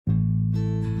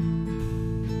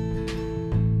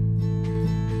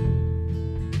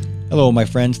Hello, my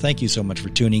friends. Thank you so much for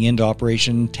tuning in to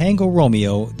Operation Tango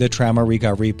Romeo, the Trauma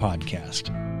Recovery Podcast.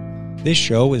 This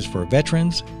show is for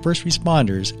veterans, first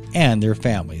responders, and their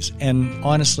families, and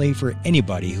honestly, for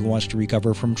anybody who wants to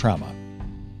recover from trauma.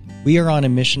 We are on a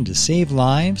mission to save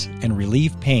lives and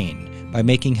relieve pain by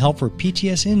making help for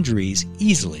PTS injuries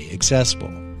easily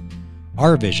accessible.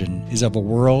 Our vision is of a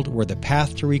world where the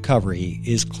path to recovery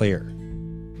is clear.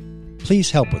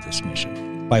 Please help with this mission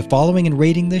by following and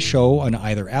rating this show on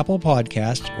either Apple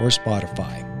Podcasts or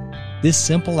Spotify. This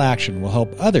simple action will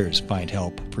help others find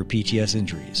help for PTS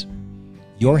injuries.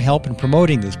 Your help in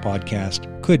promoting this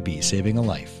podcast could be saving a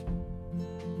life.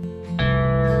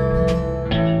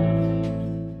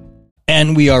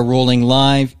 And we are rolling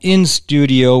live in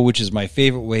studio, which is my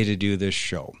favorite way to do this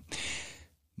show.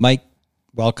 Mike,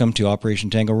 welcome to Operation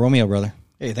Tango Romeo, brother.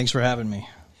 Hey, thanks for having me.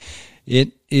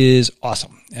 It is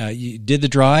awesome. You did the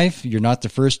drive. You're not the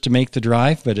first to make the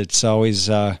drive, but it's always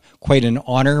quite an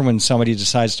honor when somebody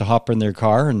decides to hop in their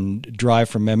car and drive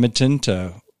from Edmonton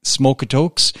to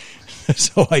Smokatokes.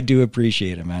 So I do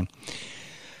appreciate it, man.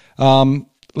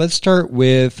 Let's start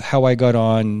with how I got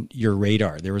on your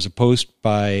radar. There was a post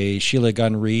by Sheila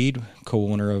Gunn Reid,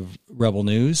 co-owner of Rebel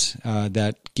News,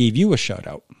 that gave you a shout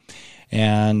out.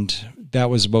 And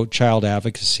that was about child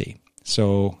advocacy.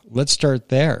 So let's start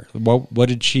there. What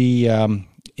did she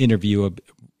interview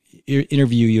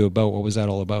you about? What was that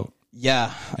all about?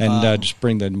 Yeah. And just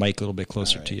bring the mic a little bit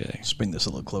closer to you. Just bring this a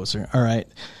little closer. All right.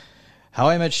 How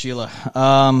I met Sheila.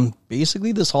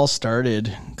 Basically, this all started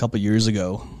a couple years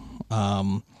ago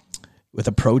with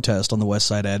a protest on the west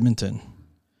side of Edmonton.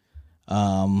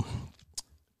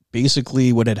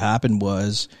 Basically, what had happened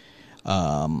was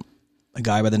a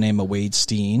guy by the name of Wade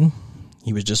Steen,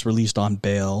 he was just released on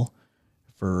bail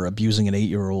for abusing an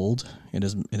 8-year-old in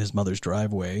his mother's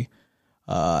driveway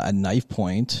at knife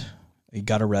point. He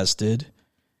got arrested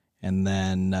and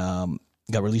then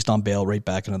got released on bail right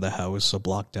back into the house, a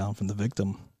block down from the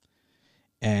victim.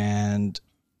 And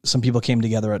some people came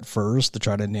together at first to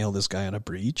try to nail this guy on a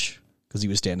breach because he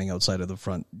was standing outside of the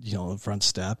front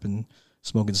step and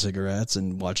smoking cigarettes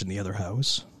and watching the other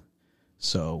house.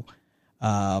 So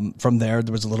from there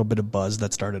was a little bit of buzz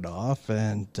that started off,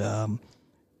 and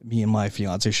me and my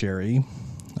fiance Sherry,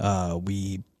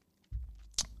 we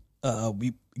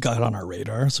got on our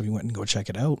radar, so we went and go check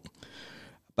it out.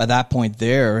 By that point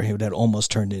there, it had almost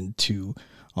turned into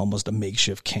almost a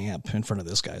makeshift camp in front of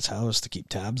this guy's house to keep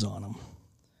tabs on him.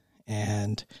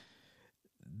 And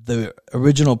the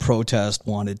original protest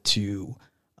wanted to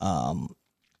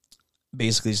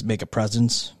basically make a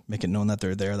presence, make it known that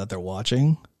they're there, that they're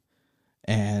watching.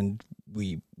 And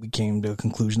we came to a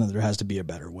conclusion that there has to be a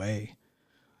better way.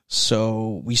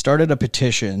 So we started a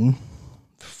petition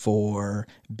for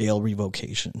bail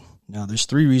revocation. Now, there's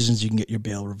 3 reasons you can get your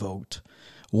bail revoked.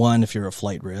 1, if you're a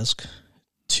flight risk.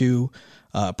 2,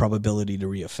 probability to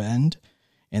reoffend.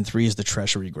 And 3 is the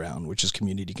treasury ground, which is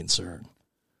community concern.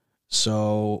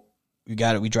 So we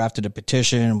got it. We drafted a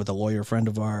petition with a lawyer friend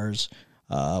of ours.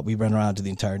 We ran around to the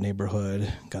entire neighborhood,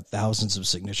 got thousands of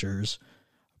signatures,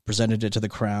 presented it to the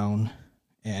Crown,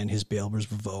 and his bail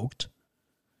was revoked.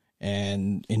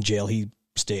 And in jail he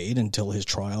stayed until his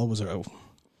trial was over.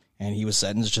 And he was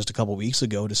sentenced just a couple weeks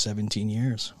ago to 17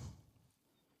 years.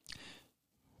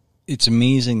 It's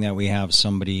amazing that we have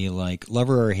somebody like,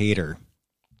 lover or hater,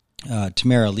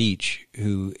 Tamara Leach,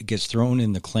 who gets thrown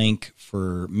in the clink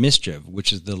for mischief,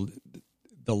 which is the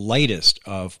lightest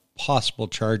of possible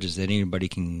charges that anybody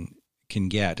can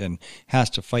get, and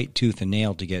has to fight tooth and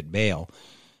nail to get bail.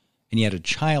 And yet a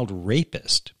child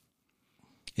rapist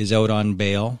is out on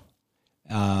bail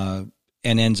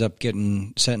and ends up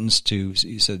getting sentenced to,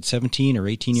 you said 17 or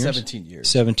 18 years? 17 years.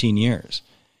 17 years.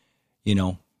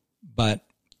 But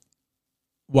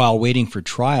while waiting for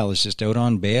trial, is just out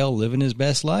on bail, living his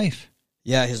best life.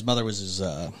 Yeah, his mother was his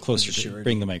closer to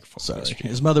bring the microphone. Sorry,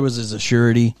 his mother was his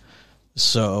surety.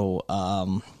 So,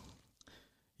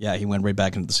 he went right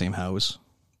back into the same house.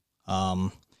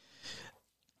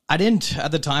 At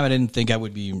the time, I didn't think I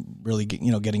would be really,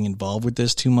 getting involved with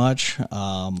this too much.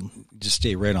 Just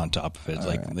stay right on top of it,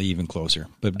 right. Even closer.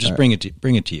 But just bring it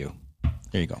to you.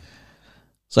 There you go.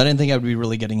 So I didn't think I would be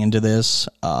really getting into this.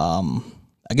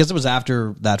 I guess it was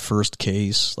after that first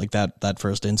case, like that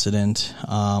first incident.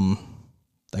 I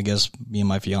guess me and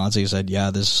my fiance said,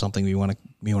 "Yeah, this is something we want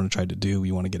to try to do.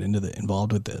 We want to get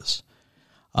involved with this."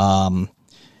 And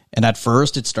at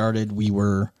first, it started. We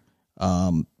were,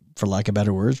 for lack of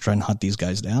better words, trying to hunt these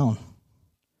guys down.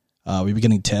 We were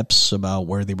getting tips about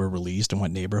where they were released and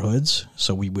what neighborhoods.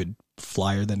 So we would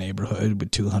flyer the neighborhood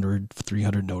with 200,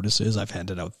 300 notices. I've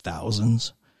handed out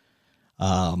thousands.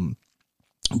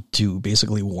 to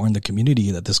basically warn the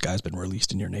community that this guy's been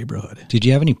released in your neighborhood. Did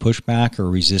you have any pushback or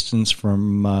resistance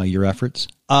from your efforts?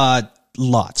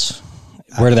 Lots.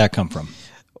 Where did that come from?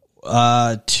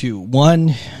 Two.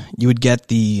 One, you would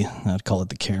get I'd call it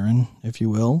the Karen, if you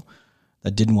will,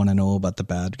 that didn't want to know about the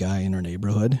bad guy in her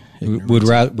neighborhood. Would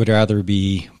rather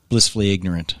be blissfully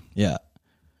ignorant. Yeah.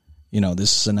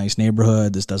 This is a nice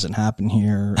neighborhood. This doesn't happen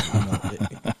here.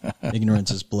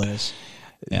 Ignorance is bliss.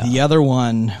 Yeah. The other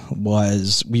one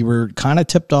was we were kind of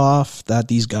tipped off that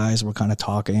these guys were kind of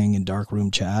talking in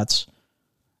darkroom chats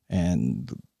and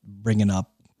bringing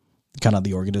up kind of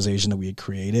the organization that we had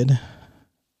created.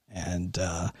 And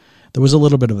there was a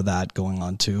little bit of that going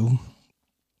on too.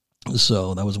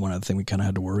 So that was one of the things we kind of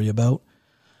had to worry about.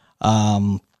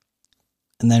 And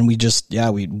then we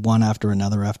one after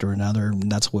another.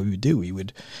 And that's what we would do. We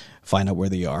would find out where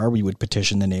they are. We would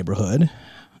petition the neighborhood,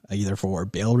 either for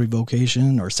bail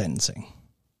revocation or sentencing.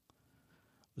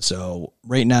 So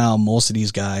right now, most of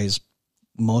these guys,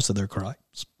 most of their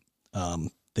crimes,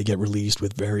 they get released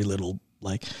with very little,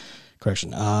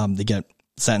 correction. They get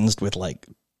sentenced with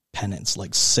penance,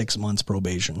 6 months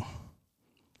probation,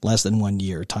 less than 1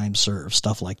 year, time served,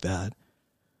 stuff like that.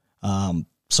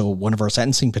 So one of our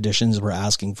sentencing petitions, we're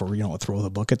asking for, throw the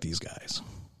book at these guys.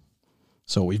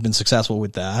 So we've been successful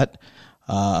with that.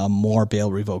 More bail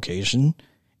revocation.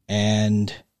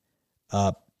 And,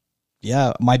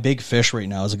 my big fish right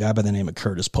now is a guy by the name of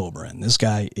Curtis Poberin. This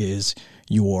guy is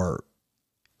your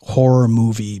horror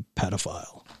movie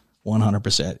pedophile.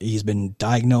 100%. He's been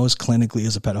diagnosed clinically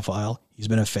as a pedophile. He's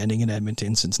been offending in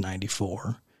Edmonton since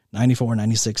 94,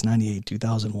 96, 98,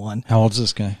 2001. How old is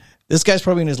this guy? This guy's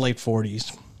probably in his late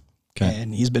 40s. Okay.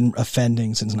 And he's been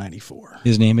offending since 94.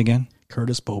 His name again?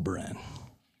 Curtis Poberin.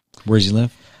 Where does he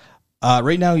live?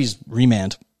 Right now he's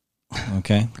remand.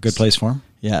 Okay. Good place for him?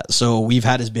 Yeah. So we've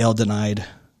had his bail denied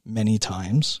many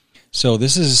times. So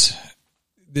this is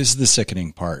the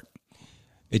sickening part.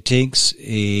 It takes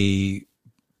a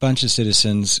bunch of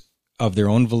citizens of their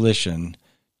own volition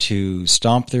to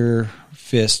stomp their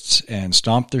fists and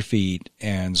stomp their feet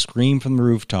and scream from the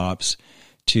rooftops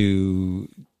to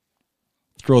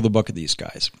throw the book at these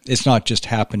guys. It's not just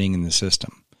happening in the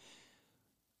system.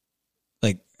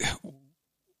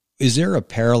 Is there a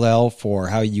parallel for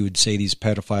how you would say these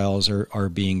pedophiles are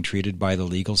being treated by the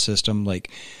legal system?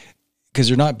 Because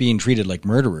they're not being treated like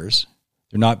murderers.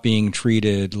 They're not being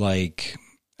treated like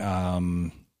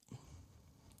firearms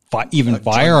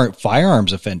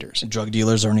offenders, drug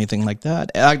dealers, or anything like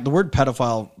that. The word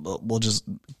pedophile, we'll just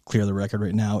clear the record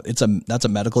right now. That's a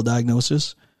medical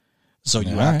diagnosis. So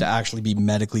you have to actually be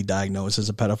medically diagnosed as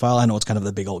a pedophile. I know it's kind of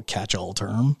the big old catch-all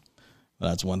term.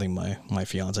 That's one thing my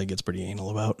fiance gets pretty anal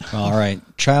about. All right.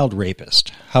 Child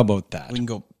rapist. How about that? We can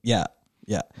go, yeah.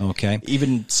 Okay.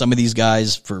 Even some of these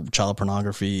guys for child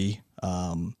pornography,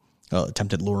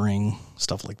 attempted luring,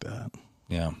 stuff like that.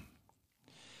 Yeah.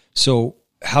 So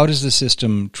how does the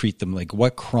system treat them?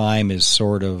 What crime is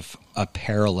sort of a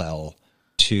parallel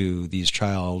to these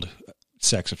child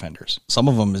sex offenders? Some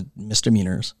of them is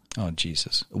misdemeanors. Oh,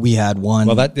 Jesus. We had one.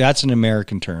 Well, that's an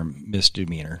American term,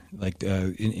 misdemeanor.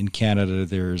 In Canada,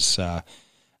 there's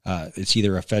it's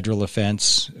either a federal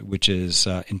offense, which is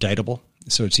indictable.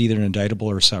 So it's either an indictable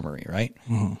or summary, right?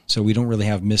 Mm-hmm. So we don't really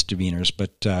have misdemeanors,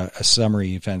 but a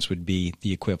summary offense would be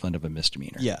the equivalent of a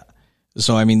misdemeanor. Yeah.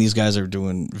 So, these guys are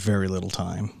doing very little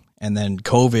time. And then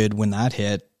COVID, when that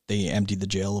hit, they emptied the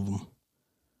jail of them.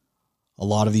 A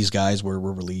lot of these guys were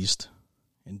released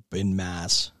in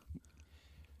mass.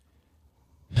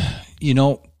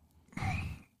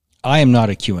 I am not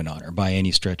a QAnoner by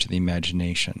any stretch of the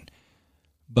imagination,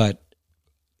 but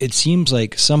it seems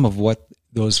like some of what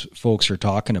those folks are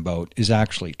talking about is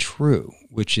actually true,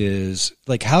 which is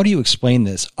how do you explain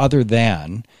this other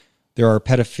than there are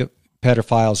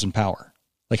pedophiles in power?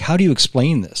 How do you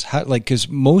explain this? Because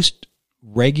most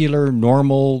regular,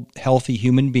 normal, healthy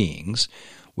human beings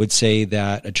would say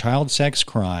that a child sex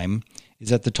crime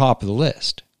is at the top of the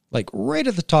list. Right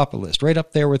at the top of the list, right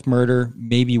up there with murder,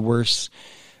 maybe worse,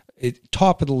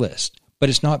 top of the list. But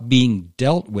it's not being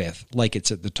dealt with like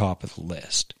it's at the top of the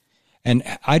list. And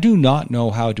I do not know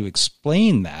how to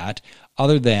explain that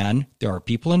other than there are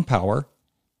people in power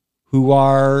who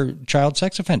are child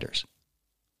sex offenders.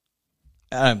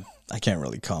 I can't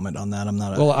really comment on that.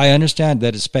 Well, I understand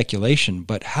that it's speculation,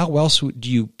 but how else do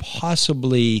you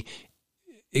possibly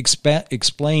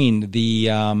explain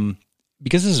the...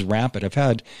 because this is rampant. I've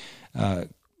had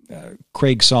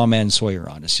Craig Sawman Sawyer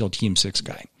on, a SEAL Team 6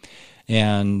 guy,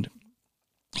 and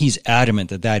he's adamant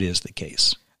that is the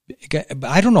case. But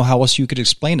I don't know how else you could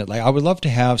explain it. I would love to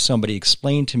have somebody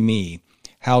explain to me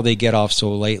how they get off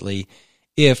so lightly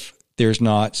if there's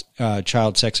not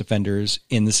child sex offenders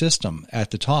in the system at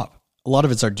the top. A lot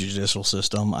of it's our judicial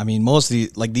system. I mean, most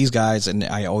of these guys, and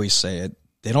I always say it,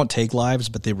 they don't take lives,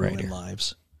 but they ruin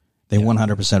lives. They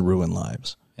 100% ruin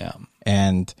lives. Yeah.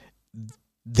 And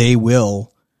they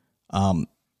will,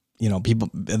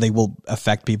 they will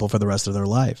affect people for the rest of their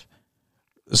life.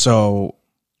 So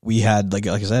we had, like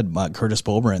I said, Curtis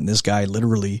Boberant, this guy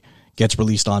literally gets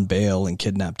released on bail and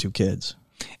kidnapped 2 kids.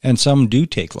 And some do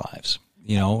take lives,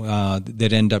 that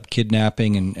end up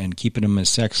kidnapping and keeping them as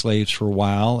sex slaves for a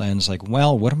while. And it's like,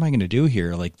 well, what am I going to do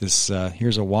here? Like this,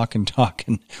 here's a walking,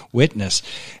 talking witness.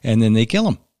 And then they kill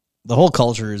him. The whole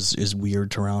culture is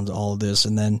weird around all of this.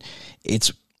 And then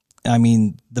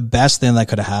the best thing that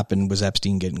could have happened was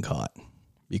Epstein getting caught,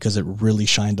 because it really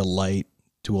shined a light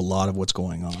to a lot of what's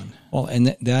going on. Well,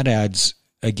 and that adds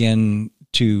again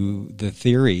to the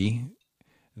theory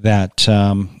that,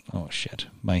 oh shit,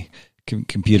 my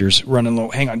computer's running low.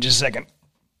 Hang on just a second.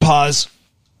 Pause.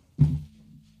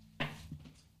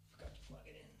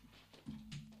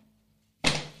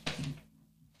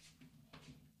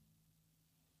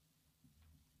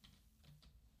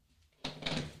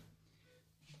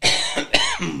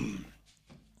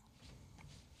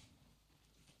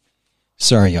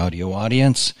 Sorry, audio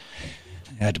audience.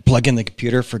 I had to plug in the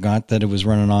computer, forgot that it was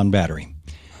running on battery.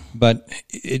 But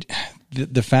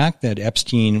the fact that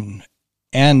Epstein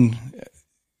and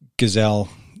Ghislaine,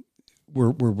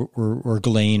 or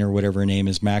Ghislaine, or whatever her name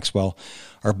is, Maxwell,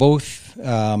 are both,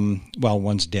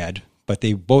 one's dead, but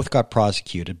they both got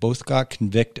prosecuted, both got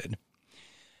convicted.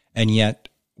 And yet,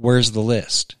 where's the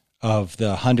list of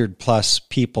the 100+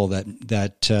 people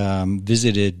that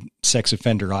visited Sex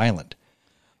Offender Island?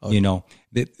 Okay.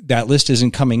 That list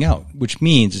isn't coming out, which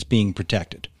means it's being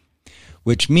protected,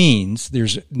 which means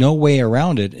there's no way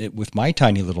around it with my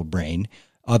tiny little brain,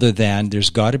 other than there's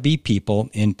got to be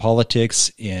people in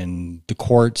politics, in the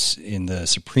courts, in the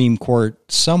Supreme Court,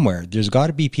 somewhere. There's got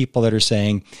to be people that are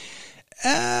saying,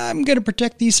 I'm going to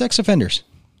protect these sex offenders.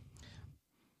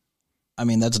 I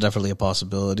mean, that's definitely a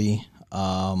possibility.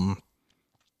 It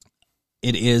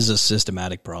is a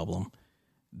systematic problem.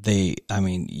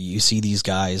 You see these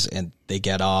guys and they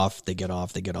get off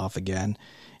again.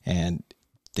 And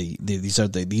these are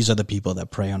the people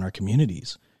that prey on our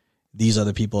communities. These are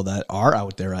the people that are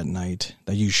out there at night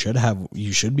that you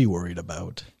should be worried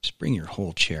about. Just bring your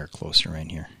whole chair closer in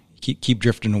here. Keep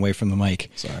drifting away from the mic.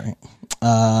 Sorry.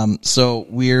 So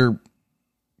we're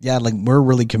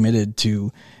really committed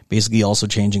to basically also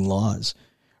changing laws.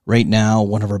 Right now,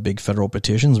 one of our big federal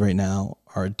petitions right now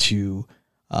are to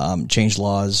change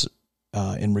laws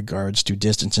in regards to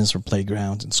distances from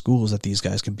playgrounds and schools that these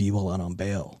guys can be while out on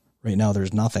bail. Right now,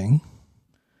 there's nothing.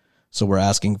 So we're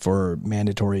asking for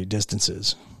mandatory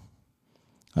distances.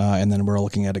 And then we're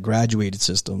looking at a graduated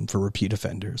system for repeat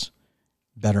offenders,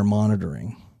 better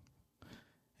monitoring.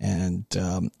 And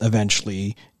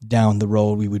eventually, down the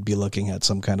road, we would be looking at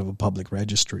some kind of a public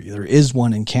registry. There is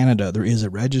one in Canada. There is a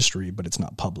registry, but it's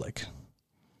not public.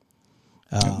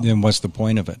 Then what's the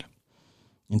point of it?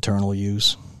 Internal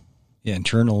use. Yeah,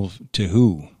 internal to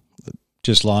who?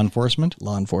 Just law enforcement?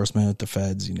 Law enforcement, the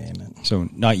feds, you name it. So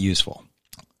not useful.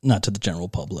 Not to the general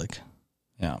public.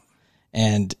 Yeah.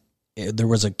 And there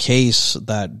was a case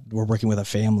that we're working with a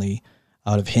family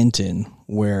out of Hinton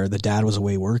where the dad was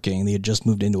away working. They had just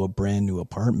moved into a brand new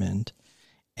apartment,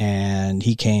 and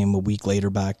he came a week later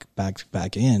back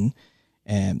in,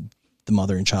 and the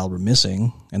mother and child were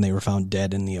missing, and they were found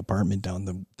dead in the apartment down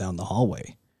the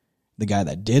hallway. The guy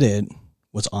that did it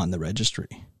was on the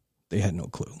registry. They had no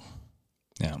clue.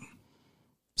 Yeah.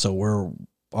 So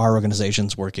our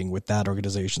organization's working with that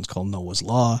organization's called Noah's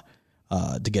Law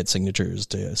to get signatures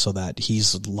so that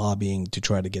he's lobbying to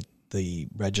try to get the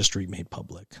registry made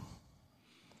public.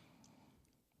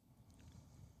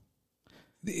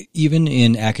 Even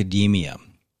in academia,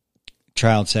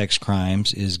 child sex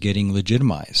crimes is getting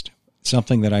legitimized.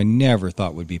 Something that I never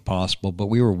thought would be possible, but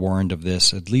we were warned of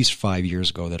this at least 5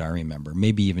 years ago that I remember.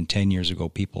 Maybe even 10 years ago,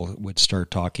 people would start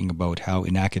talking about how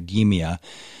in academia,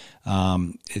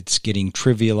 it's getting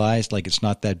trivialized, like it's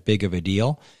not that big of a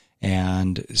deal.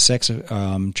 And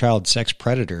child sex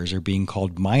predators are being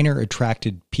called minor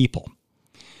attracted people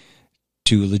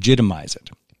to legitimize it.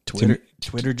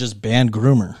 Twitter just banned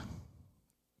groomer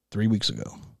 3 weeks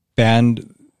ago.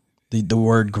 Banned the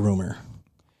word groomer.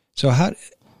 So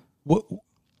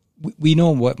we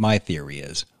know what my theory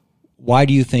is. Why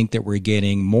do you think that we're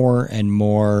getting more and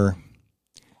more?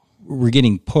 We're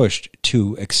getting pushed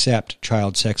to accept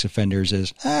child sex offenders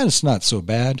as it's not so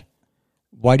bad.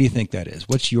 Why do you think that is?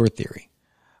 What's your theory?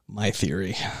 My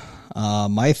theory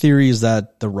is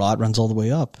that the rot runs all the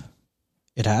way up.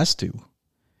 It has to.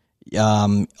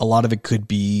 A lot of it could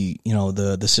be,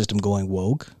 the system going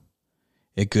woke.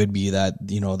 It could be that,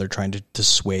 they're trying to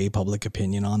sway public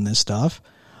opinion on this stuff.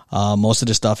 Most of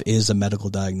the stuff is a medical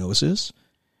diagnosis.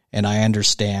 And I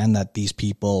understand that these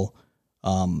people,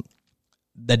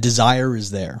 the desire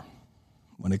is there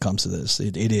when it comes to this.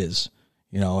 It is,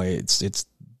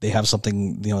 they have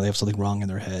something, they have something wrong in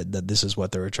their head, that this is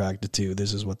what they're attracted to.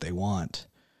 This is what they want.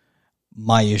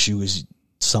 My issue is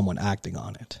someone acting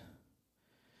on it.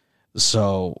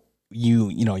 So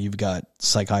you've got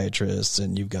psychiatrists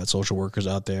and you've got social workers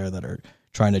out there that are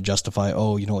trying to justify,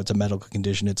 it's a medical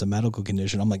condition. It's a medical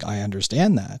condition. I'm like, I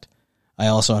understand that. I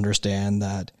also understand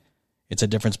that it's a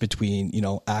difference between,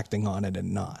 acting on it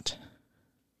and not.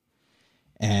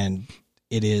 And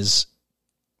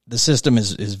the system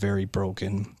is very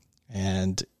broken.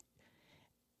 And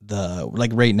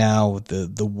right now, one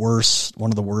of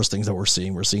the worst things that we're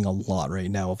seeing a lot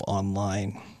right now of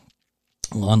online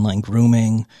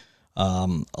grooming,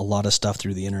 a lot of stuff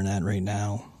through the internet right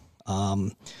now.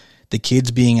 The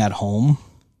kids being at home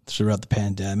throughout the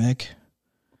pandemic,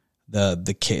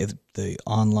 the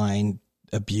online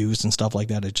abuse and stuff like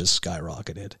that, it just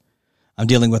skyrocketed. I'm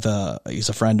dealing with he's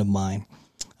a friend of mine.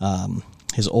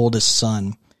 His oldest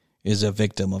son is a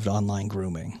victim of online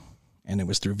grooming, and it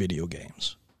was through video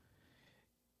games.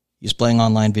 He's playing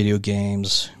online video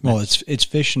games. Well, it's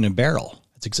fish in a barrel.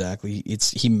 That's exactly.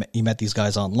 He met these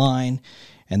guys online,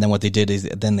 and then what they did is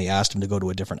then they asked him to go to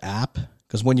a different app,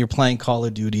 because when you're playing Call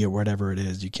of Duty or whatever it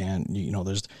is, you can't.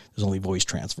 There's only voice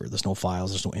transfer. There's no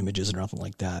files. There's no images or nothing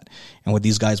like that. And what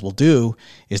these guys will do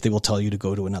is they will tell you to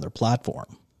go to another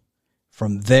platform.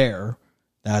 From there,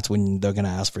 that's when they're going to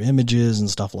ask for images and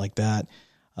stuff like that.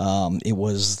 It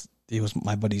was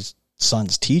my buddy's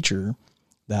son's teacher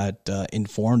that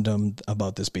informed him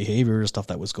about this behavior, stuff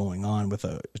that was going on with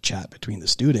a chat between the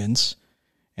students.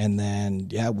 And then,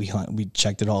 we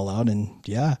checked it all out, and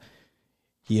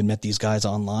he had met these guys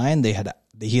online.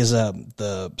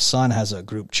 The son has a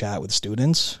group chat with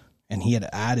students, and he had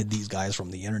added these guys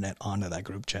from the internet onto that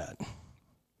group chat.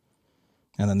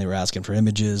 And then they were asking for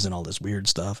images and all this weird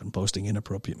stuff and posting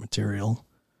inappropriate material.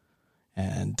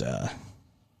 And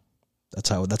that's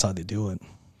how they do it.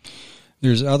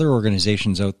 There's other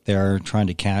organizations out there trying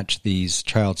to catch these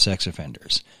child sex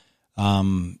offenders.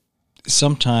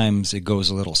 Sometimes it goes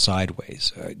a little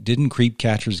sideways. Didn't creep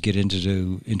catchers get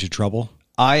into trouble?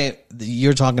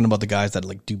 You're talking about the guys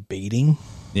that do baiting?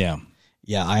 Yeah.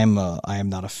 Yeah, I am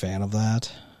not a fan of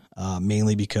that,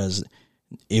 mainly because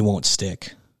it won't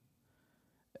stick.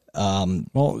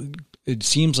 Well, it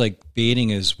seems like baiting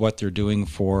is what they're doing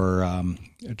for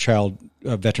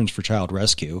Veterans for Child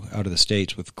Rescue out of the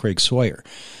States with Craig Sawyer.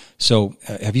 So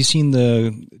have you seen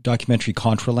the documentary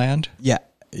Contraland? Yeah.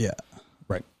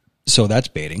 Right. So that's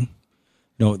baiting.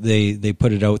 They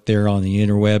put it out there on the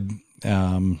interweb,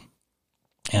 and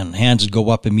hands would go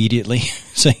up immediately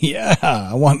saying, yeah,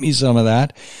 I want me some of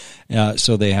that.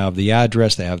 So they have the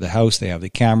address, they have the house, they have the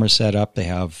camera set up, they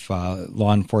have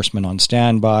law enforcement on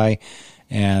standby,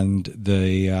 and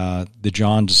the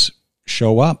Johns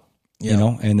show up,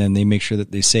 and then they make sure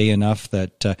that they say enough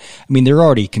that, they're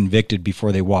already convicted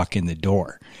before they walk in the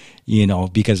door,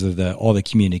 because of all the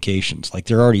communications. Like,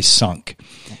 they're already sunk,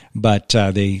 but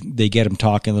they get them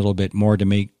talking a little bit more to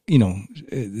make,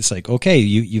 it's like, okay,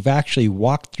 you've actually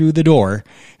walked through the door.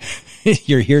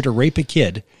 You're here to rape a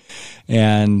kid.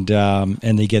 And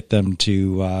they get them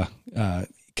to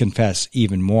confess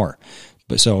even more.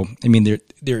 But so,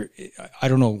 they're I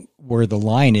don't know where the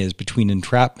line is between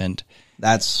entrapment.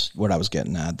 That's what I was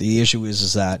getting at. The issue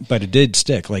is that, but it did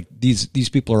stick. Like, these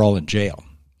people are all in jail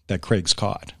that Craig's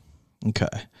caught. Okay,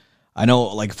 I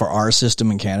know. Like, for our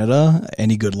system in Canada,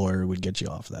 any good lawyer would get you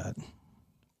off that,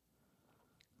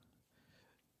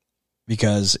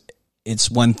 because it's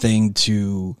one thing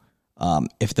to.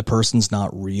 If the person's not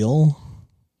real,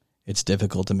 it's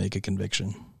difficult to make a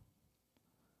conviction,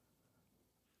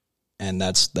 and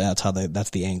that's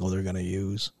the angle they're going to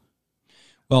use.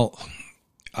 Well,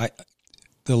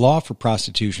 the law for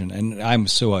prostitution, and I'm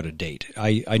so out of date.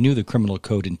 I knew the criminal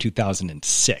code in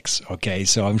 2006. Okay,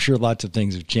 so I'm sure lots of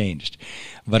things have changed,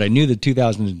 but I knew the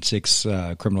 2006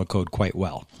 criminal code quite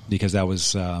well, because that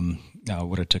was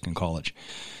what I took in college.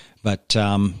 But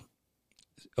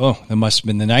that must have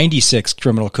been the 96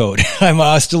 criminal code.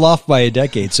 I'm still off by a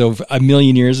decade. So a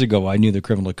million years ago, I knew the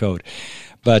criminal code.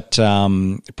 But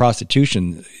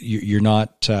prostitution, you're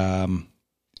not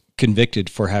convicted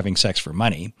for having sex for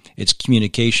money. It's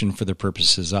communication for the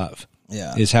purposes of.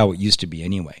 Yeah, is how it used to be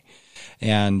anyway.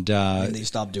 And they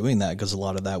stopped doing that because a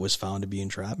lot of that was found to be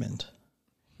entrapment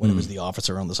when it was the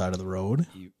officer on the side of the road.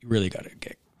 You really got to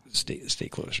get stay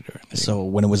closer to it. So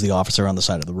when it was the officer on the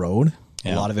side of the road,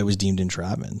 Yeah. a lot of it was deemed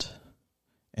entrapment,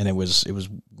 and it was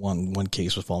one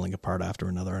case was falling apart after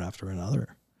another and after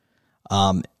another.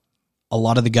 A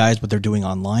lot of the guys, what they're doing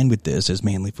online with this is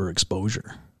mainly for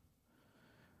exposure.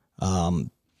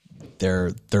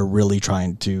 They're really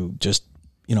trying to just,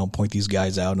 point these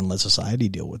guys out and let society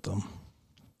deal with them.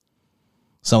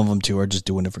 Some of them too are just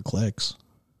doing it for clicks.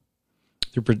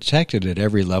 They're protected at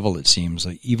every level. It seems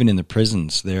like even in the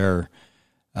prisons, they're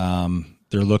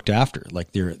looked after.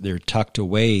 Like they're tucked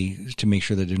away to make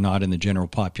sure that they're not in the general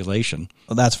population.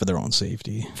 Well, that's for their own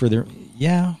safety.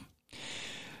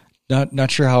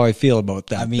 Not sure how I feel about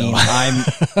that. I mean,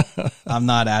 though. I'm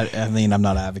not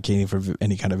advocating for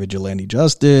any kind of vigilante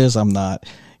justice. I'm not,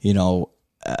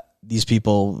 these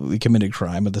people, we committed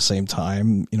crime at the same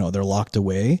time, they're locked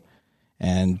away,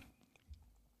 and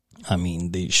I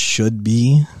mean, they should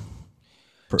be,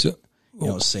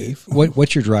 safe.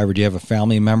 What's your driver? Do you have a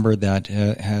family member that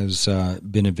has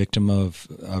been a victim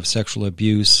of sexual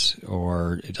abuse,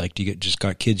 or like do you just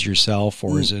got kids yourself,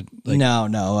 or is it like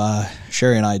No.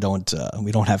 Sherry and I don't.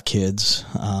 We don't have kids.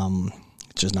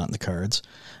 It's just not in the cards.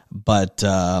 But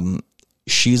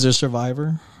she's a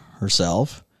survivor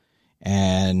herself,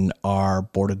 and our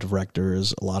board of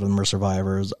directors, a lot of them are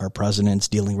survivors. Our president's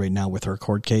dealing right now with her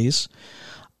court case.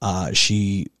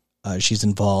 She's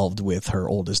involved with her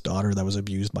oldest daughter that was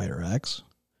abused by her ex,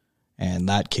 and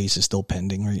that case is still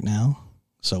pending right now.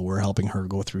 So we're helping her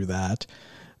go through that.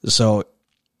 So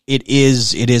it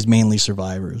is mainly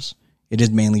survivors. It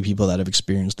is mainly people that have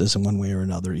experienced this in one way or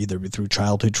another, either through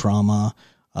childhood trauma,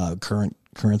 current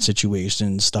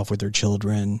situations, stuff with their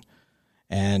children,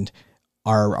 and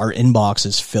our inbox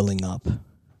is filling up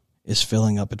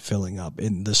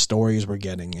in the stories we're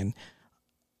getting. And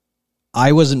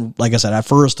I wasn't, like I said, at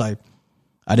first I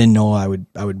didn't know I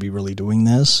would be really doing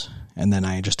this, and then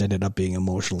I just ended up being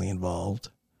emotionally involved.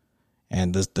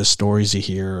 And the stories you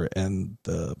hear and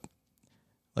the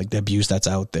abuse that's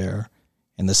out there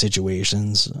and the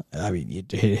situations, I mean,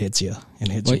 it hits you and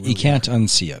hits you. Well, you can't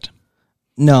unsee it.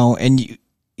 No, and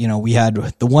we had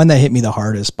the one that hit me the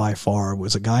hardest by far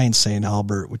was a guy in St.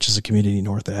 Albert, which is a community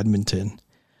north of Edmonton.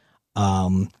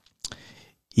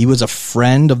 He was a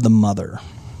friend of the mother.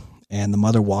 And the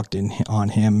mother walked in on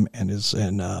him and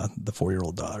the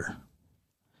 4-year-old daughter.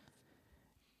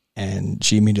 And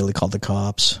she immediately called the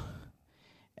cops.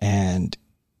 And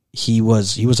he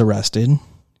was arrested,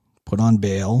 put on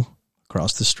bail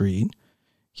across the street.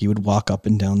 He would walk up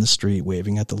and down the street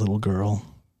waving at the little girl,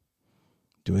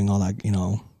 doing all that,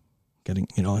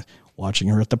 watching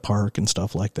her at the park and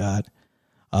stuff like that.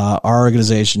 Our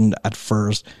organization at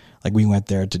first, we went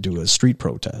there to do a street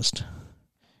protest.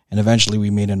 And eventually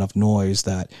we made enough noise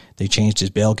that they changed his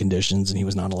bail conditions and he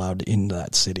was not allowed into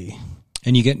that city.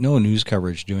 And you get no news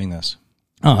coverage doing this?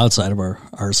 Oh, outside of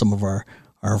some of our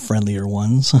friendlier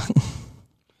ones.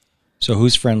 So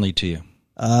who's friendly to you?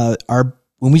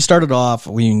 When we started off,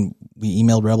 we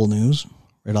emailed Rebel News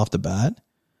right off the bat.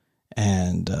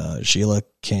 And Sheila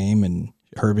came, and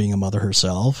her being a mother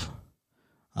herself,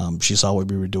 she saw what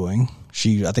we were doing.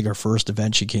 I think our first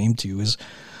event she came to is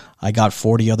I got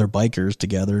 40 other bikers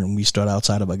together, and we stood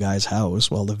outside of a guy's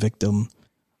house while the victim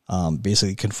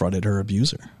basically confronted her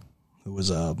abuser, who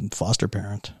was a foster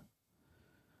parent.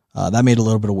 That made a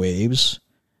little bit of waves,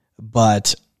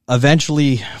 but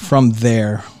eventually from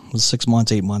there, it was 6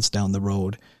 months, 8 months down the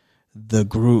road,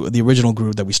 the original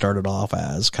group that we started off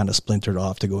as kind of splintered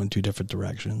off to go in two different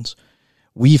directions.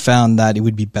 We found that it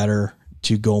would be better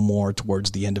to go more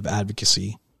towards the end of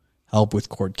advocacy, help with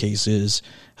court cases,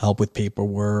 help with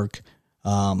paperwork,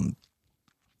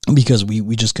 because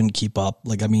we just couldn't keep up.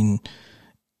 We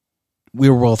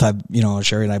were both have,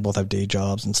 Sherry and I both have day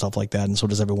jobs and stuff like that, and so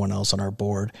does everyone else on our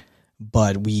board.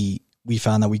 But we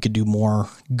found that we could do more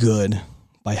good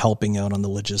by helping out on the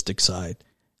logistics side,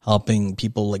 helping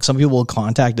people. Some people will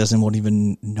contact us and won't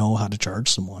even know how to charge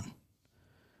someone.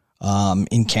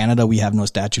 In Canada, we have no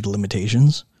statute of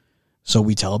limitations. So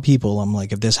we tell people, I'm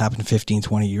like, if this happened 15,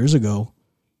 20 years ago,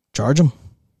 charge them.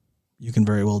 You can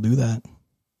very well do that.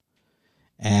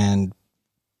 And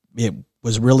it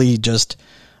was really just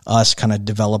us kind of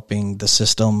developing the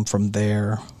system from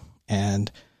there.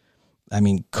 And I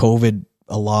mean, COVID,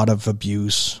 a lot of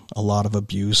abuse,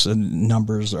 and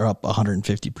numbers are up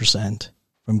 150%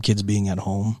 from kids being at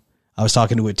home. I was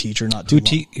talking to a teacher not too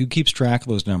long. Who keeps track of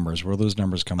those numbers? Where are those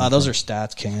numbers coming from? Those are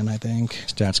StatsCan, I think.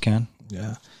 StatsCan?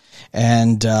 Yeah.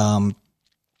 And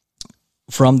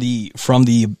from the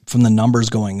numbers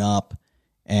going up,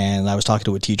 and I was talking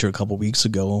to a teacher a couple weeks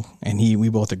ago, and we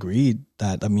both agreed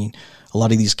that, I mean, a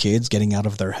lot of these kids getting out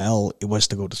of their hell, it was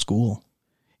to go to school.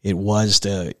 It was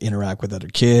to interact with other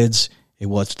kids. It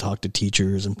was to talk to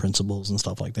teachers and principals and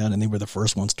stuff like that. And they were the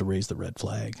first ones to raise the red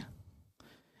flag.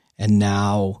 And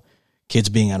now kids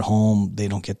being at home, they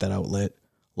don't get that outlet.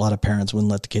 A lot of parents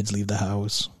wouldn't let the kids leave the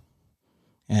house.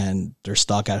 And they're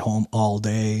stuck at home all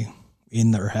day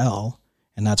in their hell.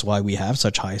 And that's why we have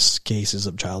such high cases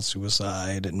of child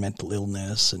suicide and mental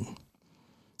illness and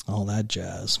all that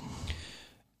jazz.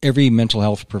 Every mental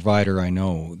health provider I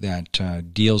know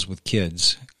that deals with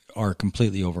kids are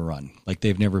completely overrun, like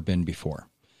they've never been before.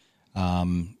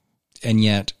 And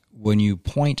yet, when you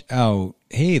point out,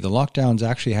 hey, the lockdowns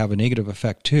actually have a negative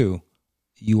effect too,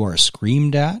 you are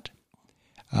screamed at,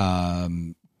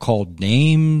 called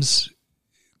names,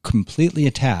 completely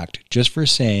attacked just for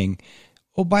saying,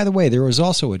 oh, by the way, there was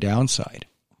also a downside.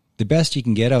 The best you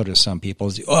can get out of some people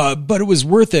is, but it was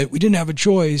worth it. We didn't have a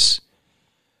choice.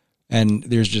 And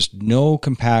there's just no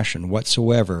compassion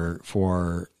whatsoever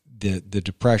for the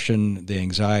depression, the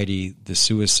anxiety, the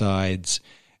suicides.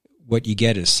 What you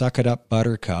get is suck it up,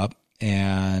 buttercup,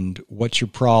 and what's your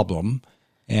problem?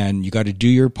 And you got to do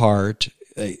your part.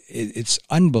 It's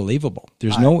unbelievable.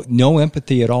 There's no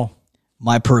empathy at all.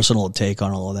 My personal take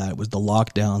on all of that was the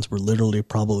lockdowns were literally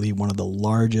probably one of the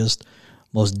largest,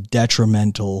 most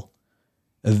detrimental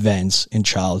events in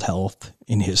child health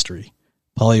in history.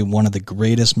 Probably one of the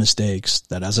greatest mistakes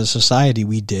that as a society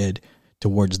we did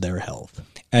towards their health.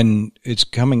 And it's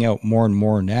coming out more and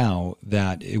more now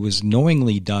that it was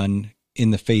knowingly done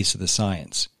in the face of the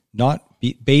science, not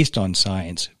based on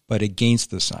science, but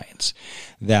against the science.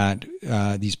 That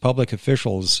these public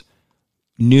officials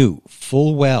knew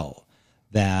full well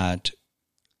that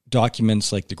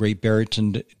documents like the Great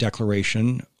Barrington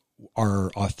Declaration are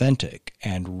authentic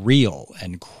and real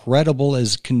and credible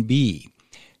as can be,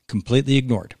 completely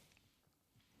ignored.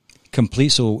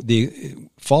 So the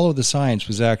follow the science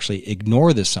was actually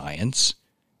ignore the science,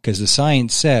 because the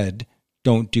science said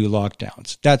don't do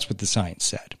lockdowns. That's what the science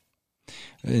said.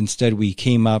 Instead, we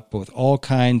came up with all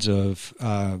kinds of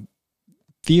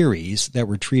theories that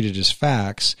were treated as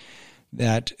facts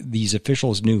that these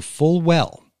officials knew full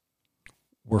well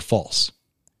were false.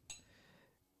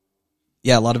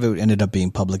 Yeah, a lot of it ended up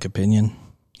being public opinion.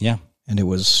 Yeah. And it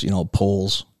was,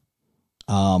 polls.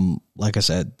 Like I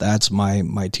said, that's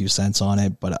my 2 cents on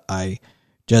it. But I,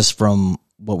 just from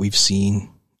what we've seen,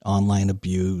 online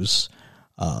abuse,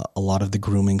 a lot of the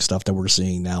grooming stuff that we're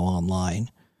seeing now online.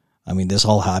 I mean, this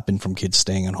all happened from kids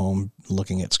staying at home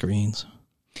looking at screens.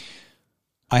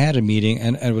 I had a meeting,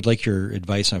 and I would like your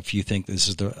advice on if you think this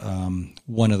is the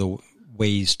one of the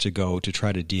ways to go to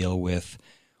try to deal with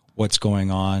what's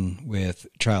going on with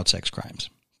child sex crimes,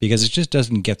 because it just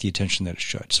doesn't get the attention that it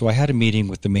should. So I had a meeting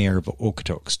with the mayor of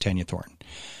Okotoks, Tanya Thorne,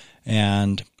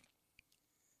 and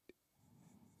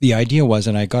the idea was,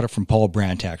 and I got it from Paul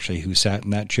Brandt, actually, who sat in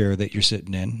that chair that you're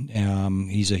sitting in.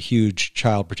 He's a huge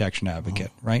child protection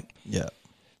advocate, right? Yeah.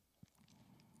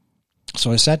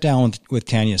 So I sat down with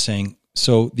Tanya saying,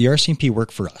 so the RCMP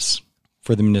work for us,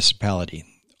 for the municipality.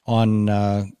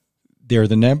 They're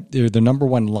the number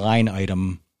one line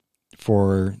item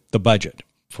for the budget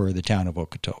for the town of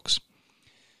Okotoks.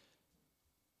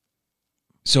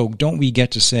 So don't we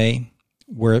get to say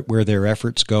where their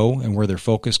efforts go and where their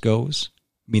focus goes?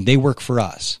 I mean, they work for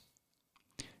us.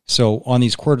 So on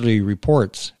these quarterly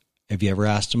reports, have you ever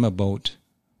asked them about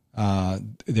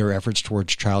their efforts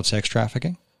towards child sex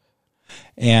trafficking?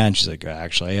 And she's like,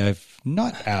 actually, I've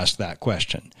not asked that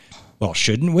question. Well,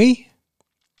 shouldn't we?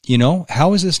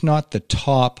 How is this not the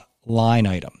top line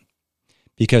item?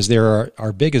 Because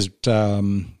our biggest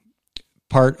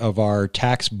part of our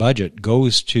tax budget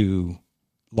goes to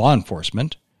law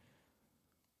enforcement.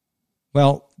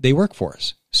 Well, they work for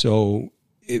us. So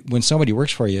when somebody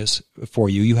works for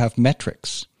you, you have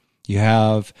metrics. You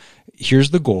have,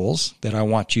 here's the goals that I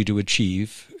want you to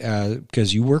achieve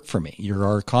because you work for me.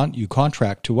 You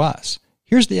contract to us.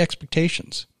 Here's the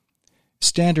expectations.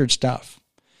 Standard stuff.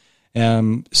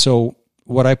 So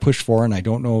what I push for, and I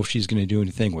don't know if she's going to do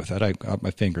anything with it. I got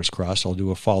my fingers crossed. I'll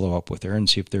do a follow-up with her and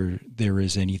see if there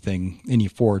is any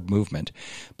forward movement.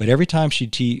 But every time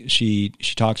she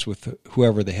talks with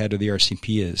whoever the head of the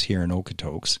RCMP is here in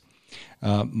Okotoks,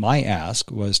 my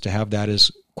ask was to have that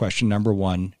as question number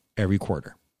 1 every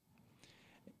quarter.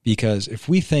 Because if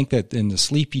we think that in the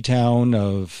sleepy town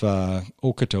of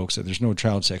Okotoks that there's no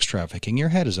child sex trafficking, your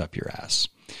head is up your ass.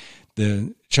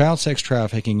 The child sex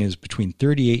trafficking is between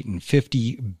 $38 and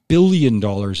 $50 billion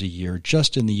a year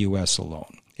just in the U.S.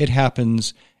 alone. It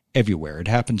happens everywhere. It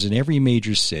happens in every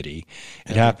major city.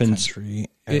 It happens country,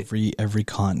 every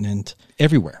continent,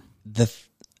 everywhere.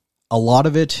 a lot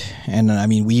of it, and I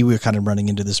mean, we were kind of running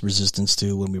into this resistance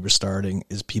too when we were starting,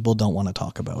 is people don't want to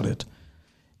talk about it.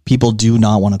 People do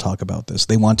not want to talk about this.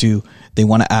 They want to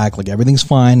act like everything's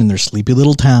fine in their sleepy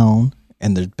little town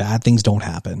and their bad things don't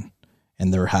happen.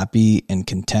 And they're happy and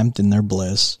content in their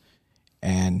bliss.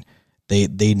 And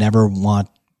they never want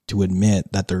to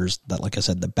admit that like I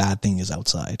said, the bad thing is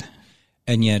outside.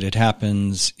 And yet it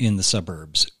happens in the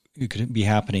suburbs. It could be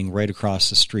happening right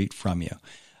across the street from you.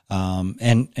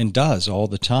 And does all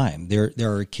the time. There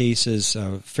are cases,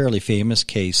 a fairly famous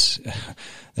case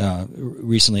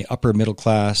recently, upper middle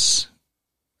class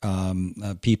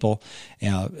people,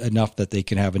 enough that they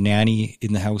can have a nanny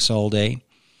in the house all day.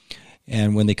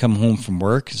 And when they come home from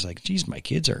work, it's like, geez, my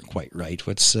kids aren't quite right.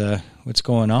 What's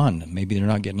going on? Maybe they're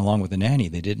not getting along with the nanny.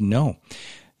 They didn't know.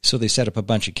 So they set up a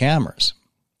bunch of cameras.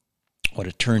 What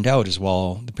it turned out is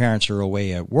while the parents are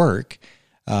away at work,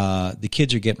 the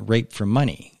kids are getting raped for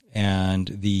money. And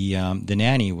the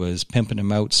nanny was pimping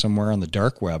them out somewhere on the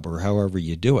dark web or however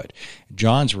you do it.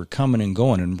 Johns were coming and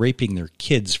going and raping their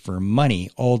kids for money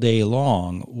all day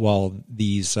long while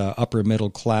these upper middle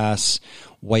class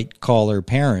white collar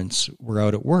parents were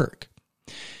out at work.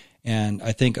 And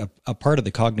I think a part of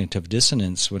the cognitive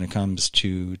dissonance when it comes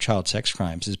to child sex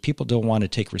crimes is people don't want to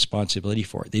take responsibility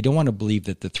for it. They don't want to believe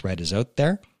that the threat is out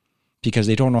there because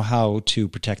they don't know how to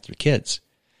protect their kids.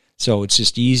 So it's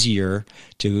just easier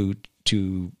to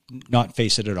not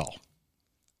face it at all.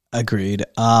 Agreed.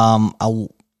 Yeah,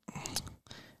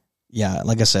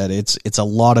 like I said, it's a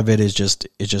lot of it is just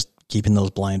keeping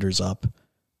those blinders up,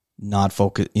 not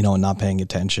focus, not paying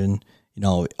attention.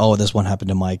 Oh, this one happened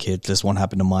to my kids. This one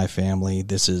happened to my family.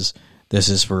 This is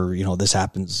for, this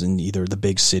happens in either the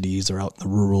big cities or out in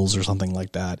the rurals or something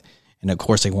like that. And of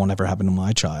course, it won't ever happen to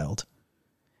my child.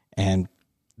 And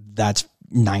that's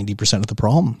 90% of the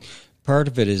problem. Part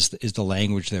of it is the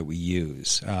language that we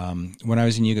use. When I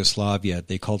was in Yugoslavia,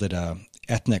 they called it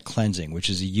ethnic cleansing, which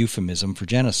is a euphemism for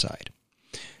genocide.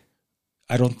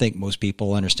 I don't think most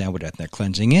people understand what ethnic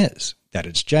cleansing is, that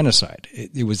it's genocide.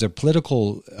 It was a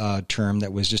political term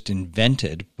that was just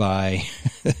invented by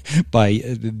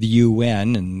the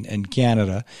UN and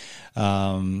Canada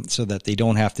so that they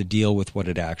don't have to deal with what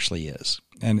it actually is.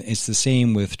 And it's the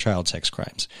same with child sex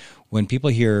crimes. When people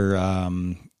hear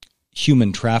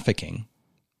human trafficking,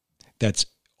 that's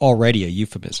already a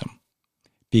euphemism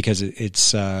because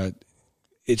it's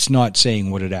not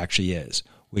saying what it actually is,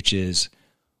 which is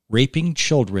raping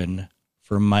children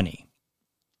for money,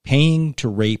 paying to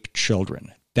rape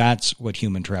children. That's what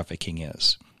human trafficking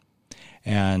is,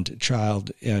 and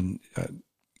child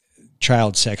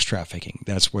sex trafficking.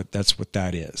 That's what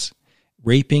that is,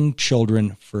 raping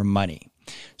children for money.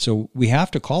 So we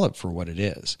have to call it for what it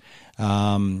is.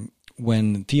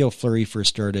 When Theo Fleury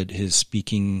first started his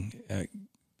speaking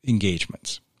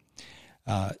engagements,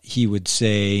 he would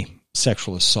say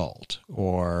sexual assault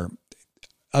or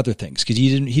other things because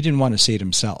he didn't want to say it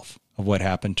himself of what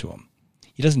happened to him.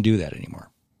 He doesn't do that anymore.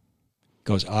 He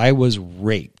goes, I was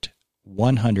raped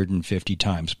 150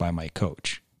 times by my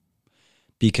coach.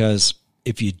 Because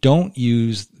if you don't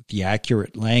use the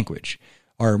accurate language,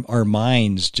 our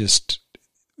minds just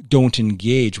don't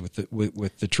engage with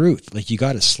the truth. Like you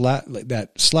got to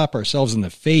slap ourselves in the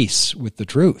face with the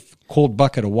truth. Cold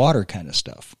bucket of water kind of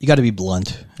stuff. You got to be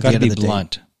blunt. Got to be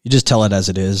blunt. You just tell it as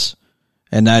it is.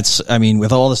 And that's,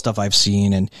 with all the stuff I've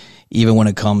seen, and even when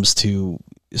it comes to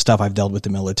stuff I've dealt with the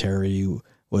military,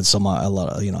 with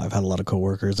I've had a lot of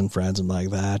coworkers and friends and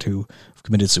like that who have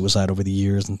committed suicide over the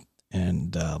years,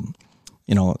 and some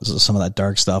of that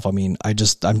dark stuff. I'm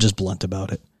just blunt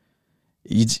about it.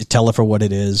 You tell it for what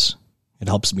it is. It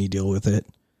helps me deal with it.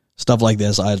 Stuff like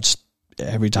this,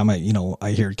 every time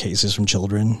I hear cases from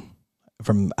children,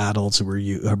 from adults who were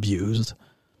abused,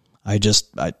 I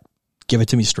give it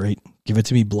to me straight. Give it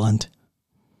to me blunt.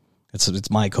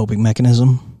 It's my coping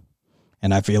mechanism,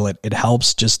 and I feel it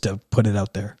helps just to put it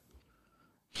out there.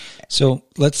 So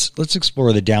let's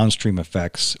explore the downstream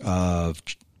effects of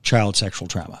child sexual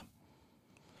trauma,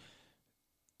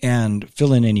 and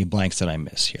fill in any blanks that I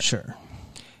miss here. Sure.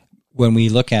 When we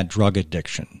look at drug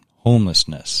addiction,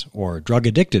 homelessness, or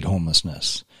drug-addicted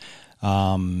homelessness,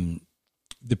 the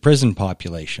prison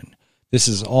population, this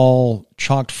is all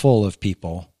chocked full of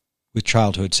people with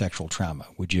childhood sexual trauma.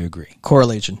 Would you agree?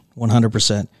 Correlation,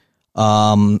 100%.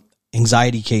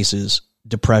 Anxiety cases,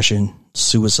 depression,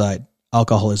 suicide,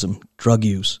 alcoholism, drug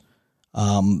use.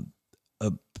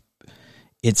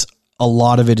 It's a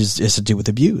lot of it is to do with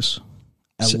abuse.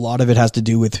 A lot of it has to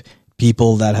do with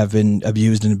people that have been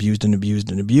abused and abused and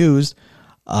abused and abused.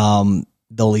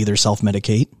 They'll either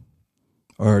self-medicate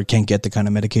or can't get the kind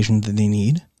of medication that they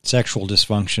need, sexual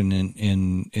dysfunction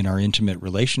in our intimate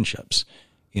relationships.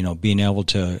 You know, being able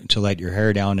to let your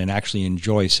hair down and actually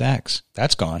enjoy sex,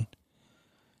 that's gone.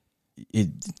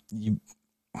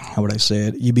 How would I say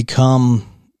it? You become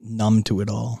numb to it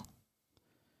all,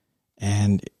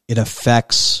 and it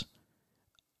affects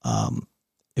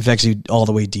you all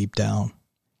the way deep down.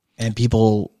 And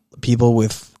people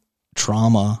with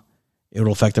trauma, it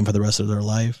will affect them for the rest of their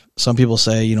life. Some people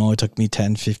say, you know, it took me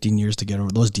 10, 15 years to get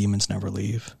over. Those demons never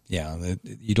leave. Yeah,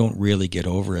 you don't really get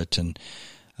over it. And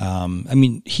I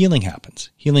mean, healing happens.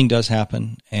 Healing does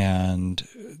happen, and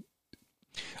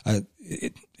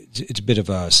it's a bit of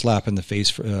a slap in the face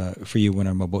for you when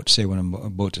I'm about to say what I'm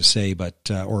about to say, but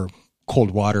or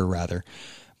cold water rather.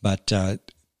 But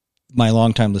my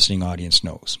longtime listening audience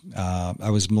knows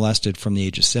I was molested from the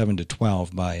age of 7 to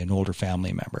 12 by an older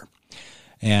family member,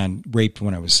 and raped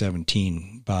when I was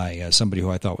 17 by somebody who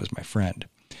I thought was my friend.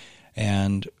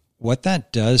 And what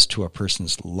that does to a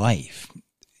person's life,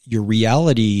 your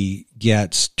reality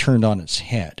gets turned on its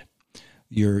head.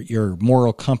 Your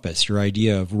moral compass, your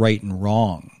idea of right and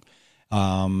wrong,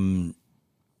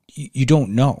 you don't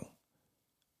know.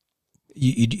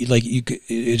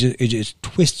 It just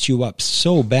twists you up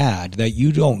so bad that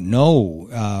you don't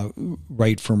know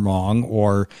right from wrong,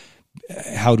 or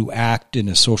how to act in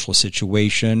a social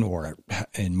situation, or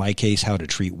in my case, how to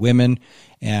treat women.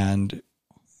 And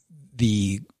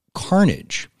the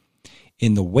carnage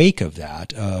in the wake of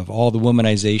that, of all the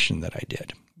womanization that I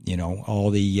did, you know, all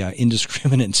the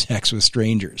indiscriminate sex with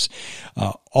strangers,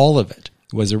 all of it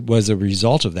was a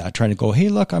result of that, trying to go, hey,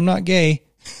 look, I'm not gay.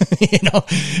 You know,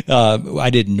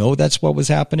 I didn't know that's what was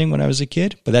happening when I was a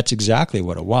kid, but that's exactly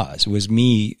what it was. It was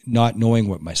me not knowing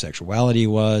what my sexuality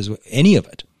was, any of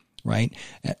it, right?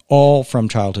 All from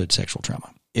childhood sexual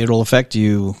trauma. It'll affect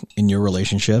you in your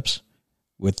relationships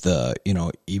with you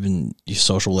know, even your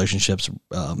social relationships,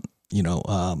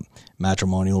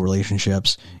 matrimonial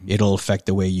relationships. It'll affect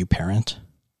the way you parent.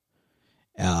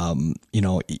 You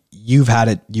know, you've had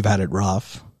it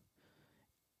rough,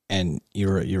 and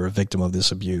you're a victim of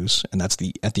this abuse, and at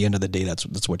the end of the day,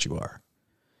 that's what you are.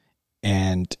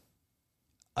 And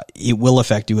it will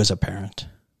affect you as a parent,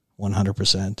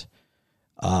 100%.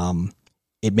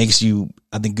 It makes you,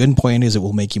 I think, good point is it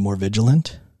will make you more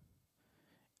vigilant.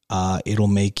 It'll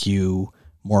make you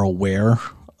more aware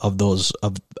of those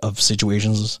of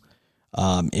situations,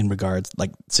 in regards,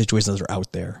 like situations that are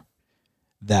out there,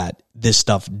 that this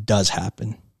stuff does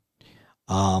happen.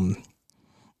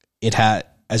 It had,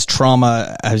 as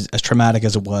traumatic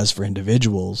as it was for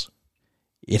individuals,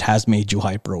 it has made you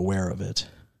hyper aware of it.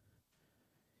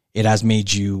 It has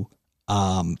made you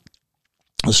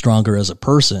stronger as a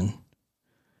person,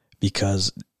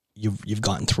 because you've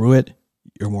gotten through it.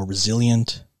 You're more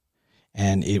resilient,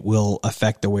 and it will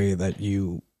affect the way that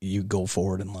you go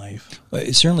forward in life.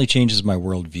 It certainly changes my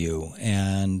worldview,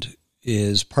 and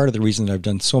is part of the reason that I've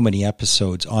done so many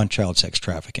episodes on child sex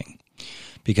trafficking.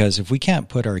 Because if we can't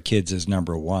put our kids as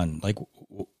number one, like,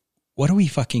 what are we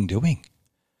fucking doing?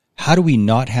 How do we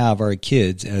not have our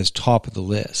kids as top of the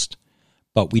list?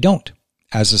 But we don't.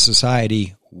 As a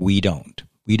society, we don't.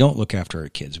 We don't look after our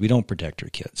kids. We don't protect our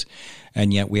kids.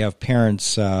 And yet we have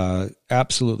parents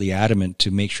absolutely adamant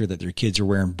to make sure that their kids are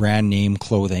wearing brand name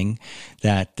clothing,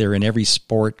 that they're in every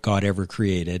sport God ever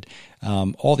created.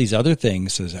 All these other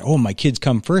things says, oh, my kids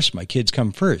come first. My kids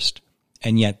come first.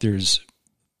 And yet there's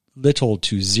little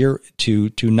to zero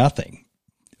to nothing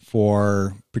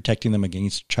for protecting them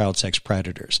against child sex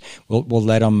predators. We'll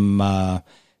let them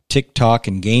TikTok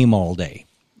and game all day.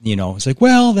 You know, it's like,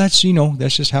 well, that's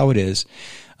just how it is.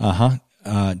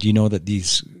 Do you know that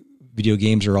these video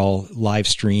games are all live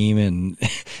stream, and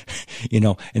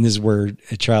and this is where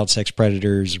child sex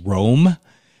predators roam,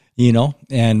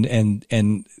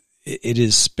 and it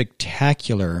is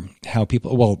spectacular how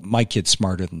people, well, my kid's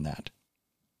smarter than that.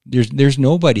 There's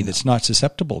nobody that's not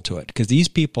susceptible to it, because these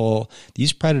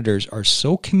predators are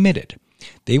so committed.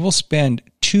 They will spend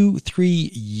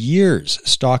 2-3 years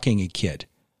stalking a kid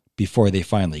before they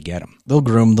finally get them. They'll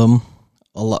groom them.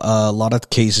 A lot of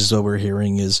cases that we're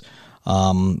hearing is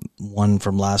one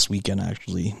from last weekend,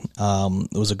 actually.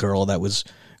 It was a girl that was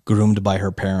groomed by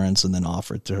her parents and then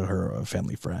offered to her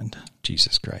family friend.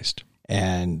 Jesus Christ.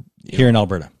 And here in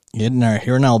Alberta. Here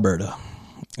in Alberta.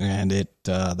 And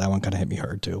that one kind of hit me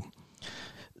hard too.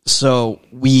 So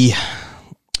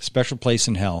special place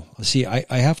in hell. See,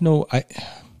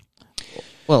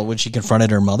 well, when she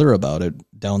confronted her mother about it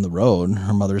down the road,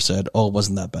 her mother said, "Oh, it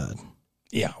wasn't that bad."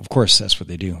 Yeah, of course, that's what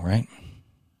they do, right?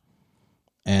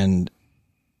 And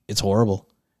it's horrible.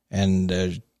 And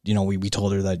we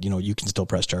told her that you can still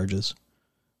press charges.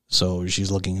 So she's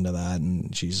looking into that,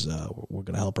 and we're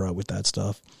going to help her out with that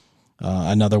stuff.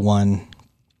 Another one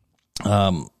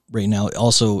right now,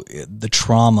 also the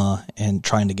trauma and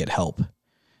trying to get help.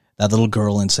 That little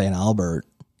girl in St. Albert,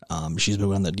 she's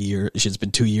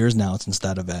been 2 years now since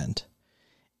that event,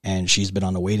 and she's been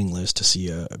on a waiting list to see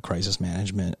a crisis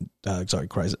management,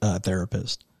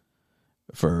 therapist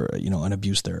for, an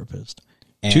abuse therapist.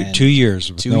 And 2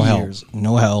 years with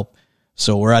no help.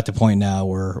 So we're at the point now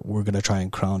where we're going to try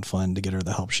and crowdfund to get her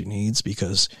the help she needs,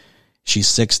 because she's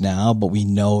 6 now, but we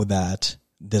know that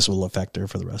this will affect her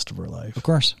for the rest of her life. Of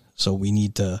course. So we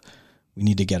need to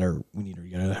get her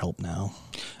help now.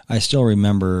 I still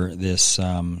remember this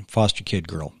foster kid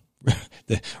girl.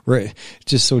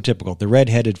 Just so typical. The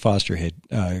redheaded foster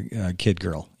kid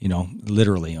girl,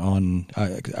 literally on,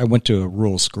 I went to a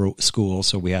rural school,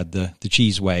 so we had the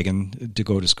cheese wagon to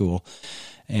go to school.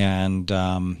 And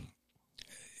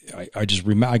I just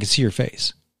remember, I could see her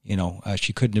face,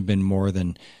 she couldn't have been more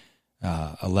than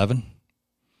 11,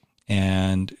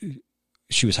 and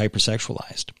she was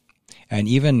hypersexualized. And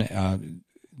even, I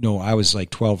was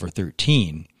like 12 or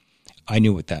 13, I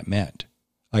knew what that meant.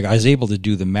 Like, I was able to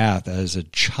do the math as a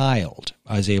child.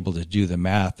 I was able to do the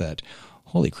math that,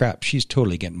 holy crap, she's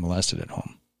totally getting molested at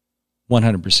home.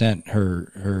 100%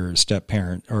 her step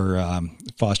parent or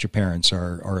foster parents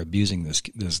are abusing this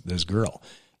girl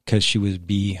because she would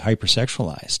be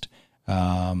hypersexualized.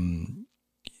 I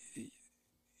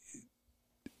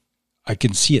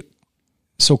can see it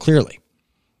so clearly,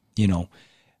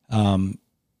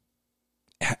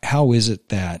 how is it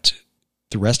that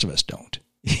the rest of us don't?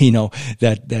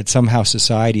 That somehow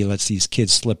society lets these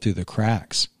kids slip through the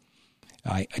cracks.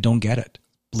 I don't get it.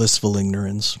 Blissful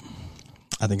ignorance.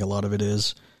 I think a lot of it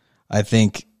is. I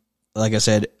think, like I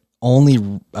said, only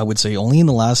in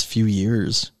the last few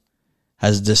years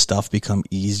has this stuff become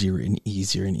easier and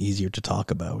easier and easier to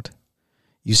talk about.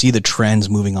 You see the trends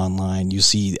moving online.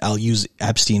 I'll use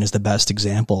Epstein as the best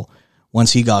example.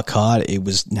 Once he got caught, it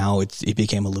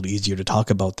became a little easier to talk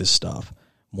about this stuff.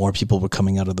 More people were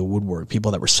coming out of the woodwork.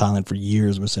 People that were silent for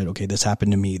years were saying, okay, this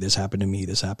happened to me, this happened to me,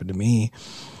 this happened to me.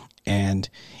 And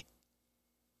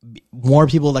more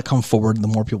people that come forward, the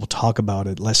more people talk about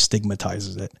it, less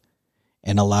stigmatizes it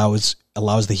and allows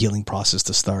the healing process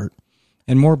to start.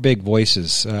 And more big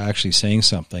voices actually saying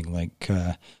something like,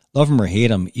 love him or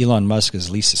hate him, Elon Musk has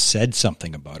at least said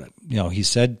something about it. He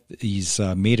said he's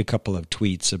made a couple of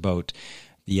tweets about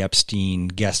the Epstein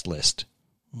guest list,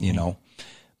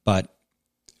 but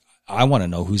I want to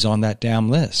know who's on that damn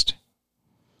list.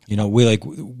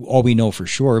 All we know for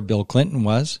sure, Bill Clinton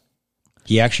was.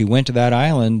 He actually went to that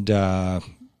island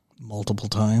multiple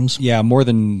times. Yeah, more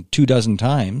than 24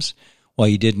 times. Well,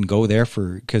 he didn't go there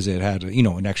because it had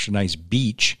an extra nice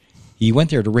beach. He went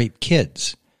there to rape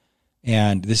kids.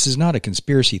 And this is not a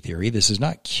conspiracy theory. This is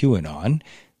not QAnon.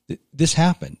 This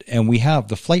happened, and we have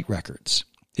the flight records.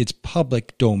 It's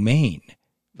public domain.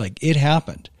 Like, it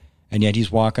happened. And yet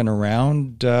he's walking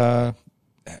around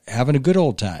having a good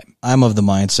old time. I'm of the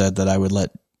mindset that I would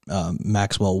let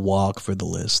Maxwell walk for the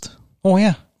list. Oh,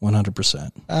 yeah.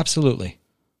 100%. Absolutely.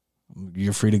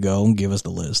 You're free to go and give us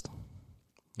the list.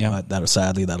 Yeah. But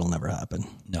sadly, that'll never happen.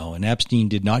 No, and Epstein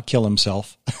did not kill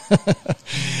himself. I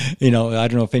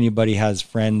don't know if anybody has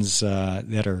friends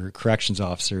that are corrections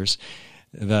officers,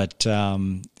 but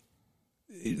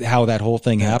how that whole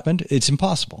thing happened, it's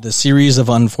impossible. The series of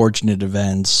unfortunate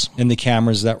events. And the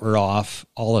cameras that were off,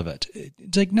 all of it.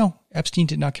 It's like, no, Epstein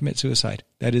did not commit suicide.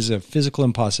 That is a physical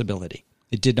impossibility.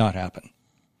 It did not happen.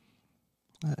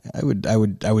 I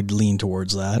would lean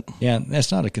towards that. Yeah,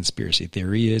 that's not a conspiracy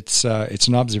theory. It's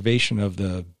an observation of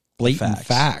the blatant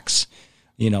facts.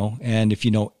 And if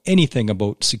you know anything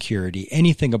about security,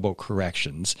 anything about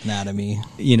corrections, anatomy,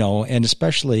 and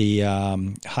especially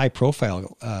high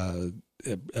profile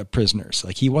prisoners.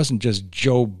 Like, he wasn't just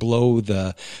Joe Blow,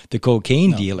 the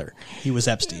cocaine dealer. He was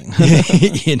Epstein.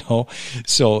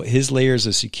 So his layers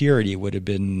of security would have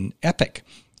been epic,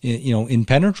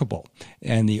 impenetrable.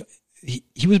 And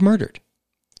he was murdered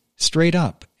straight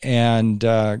up. And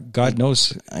God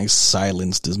knows.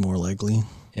 Silenced is more likely.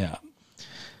 Yeah.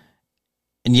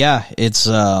 And yeah, it's,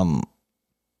 I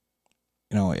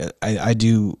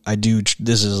do,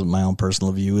 this is my own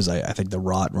personal view, is I think the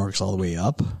rot works all the way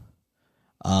up.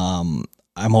 I'm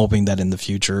hoping that in the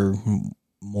future,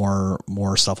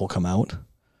 more stuff will come out.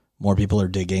 More people are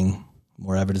digging,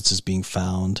 more evidence is being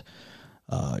found.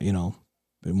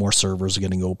 More servers are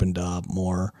getting opened up,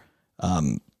 more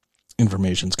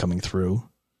information's coming through,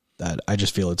 that I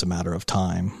just feel it's a matter of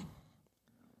time,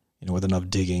 with enough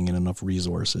digging and enough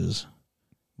resources,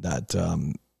 that,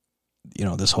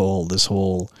 this whole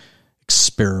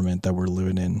experiment that we're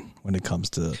living in when it comes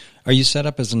to. Are you set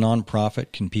up as a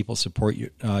nonprofit? Can people support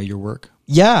your work?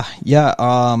 Yeah.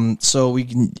 So we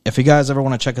can, if you guys ever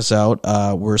want to check us out,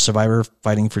 we're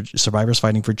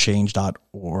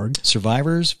survivorsfightingforchange.org.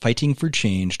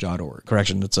 Survivorsfightingforchange.org.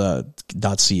 Correction, it's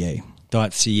 .ca.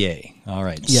 .ca. All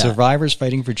right. Yeah.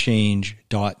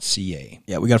 Survivorsfightingforchange.ca.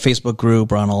 Yeah, we got a Facebook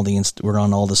group. We're on all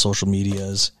the social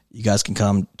medias. You guys can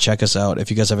come check us out.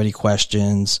 If you guys have any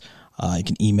questions, you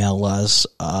can email us.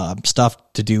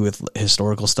 Stuff to do with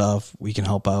historical stuff, we can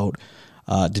help out.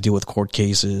 To deal with court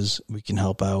cases, we can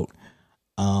help out.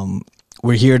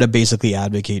 We're here to basically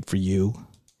advocate for you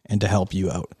and to help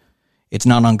you out. It's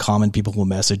not uncommon. People will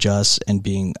message us and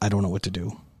I don't know what to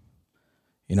do.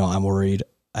 I'm worried.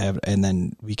 And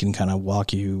then we can kind of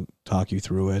talk you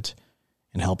through it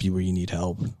and help you where you need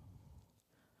help.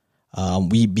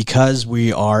 Because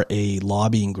we are a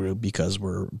lobbying group, because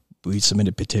we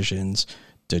submitted petitions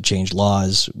to change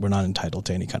laws, we're not entitled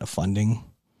to any kind of funding.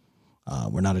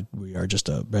 We are just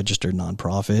a registered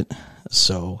nonprofit.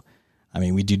 So,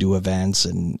 we do events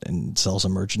and sell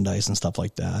some merchandise and stuff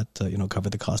like that to, cover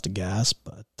the cost of gas,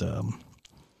 but,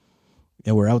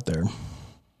 we're out there.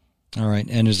 All right.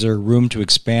 And is there room to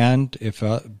expand if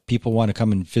people want to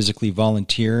come and physically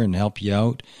volunteer and help you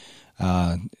out?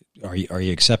 Are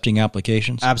you accepting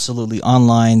applications? Absolutely.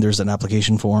 Online, there's an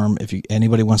application form. If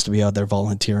anybody wants to be out there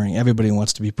volunteering, everybody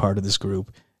wants to be part of this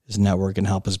group, this network, and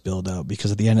help us build out.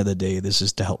 Because at the end of the day, this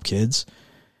is to help kids.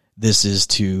 This is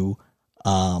to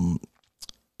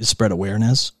spread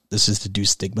awareness. This is to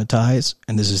destigmatize,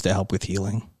 and this is to help with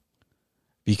healing.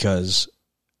 Because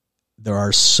there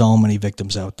are so many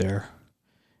victims out there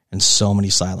and so many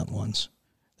silent ones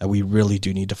that we really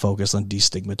do need to focus on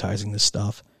destigmatizing this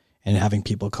stuff and having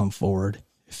people come forward,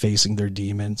 facing their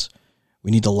demons. We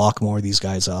need to lock more of these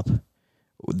guys up.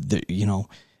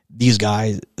 These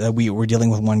guys, we're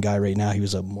dealing with one guy right now. He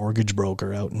was a mortgage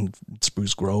broker out in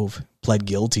Spruce Grove, pled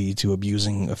guilty to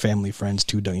abusing a family friend's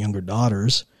 2 younger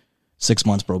daughters, 6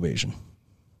 months probation.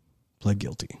 Pled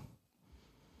guilty.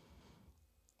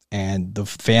 And the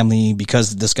family,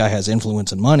 because this guy has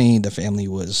influence and money, the family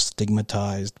was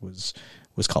stigmatized, was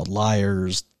called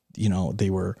liars. They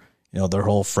were, their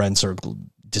whole friend circle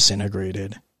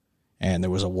disintegrated, and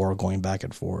there was a war going back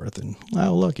and forth. And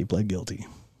look, he pled guilty.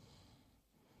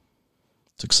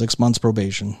 Took 6 months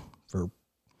probation for,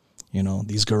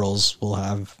 these girls will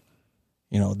have,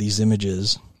 these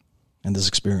images and this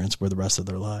experience for the rest of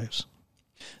their lives.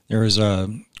 There was a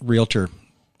realtor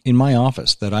in my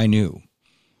office that I knew.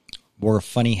 Wore a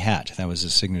funny hat. That was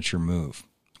his signature move.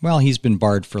 Well, he's been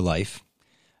barred for life.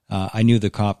 I knew the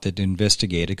cop that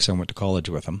investigated, because I went to college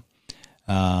with him,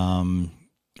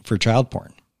 for child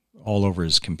porn all over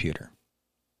his computer.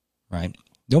 Right?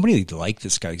 Nobody liked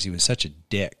this guy because he was such a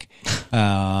dick.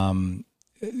 Just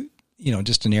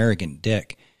an arrogant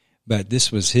dick. But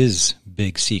this was his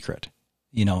big secret,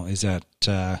 is that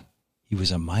he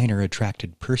was a minor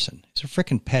attracted person. He's a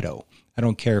frickin' pedo. I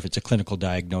don't care if it's a clinical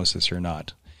diagnosis or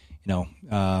not.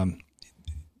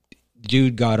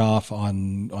 Dude got off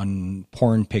on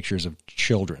porn pictures of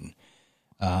children.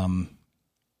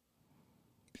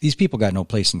 These people got no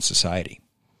place in society.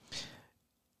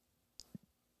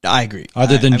 I agree.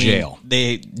 Other than jail.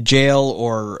 Jail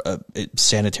or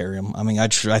sanitarium.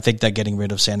 I think that getting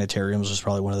rid of sanitariums was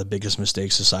probably one of the biggest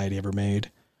mistakes society ever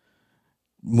made.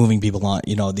 Moving people on,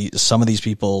 some of these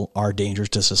people are dangerous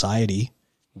to society,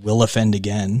 will offend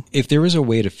again. If there was a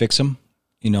way to fix them,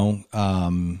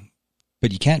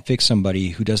 but you can't fix somebody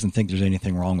who doesn't think there's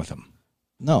anything wrong with them.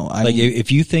 No,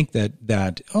 if you think that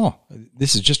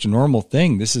this is just a normal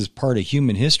thing, this is part of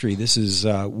human history, this is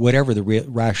whatever the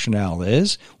rationale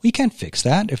is, we can't fix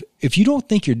that. If you don't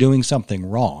think you're doing something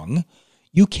wrong,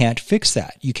 you can't fix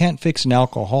that. You can't fix an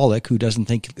alcoholic who doesn't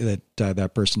think that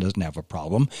that person doesn't have a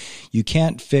problem. You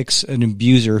can't fix an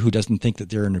abuser who doesn't think that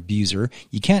they're an abuser.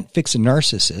 You can't fix a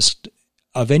narcissist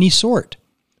of any sort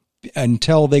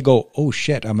until they go, oh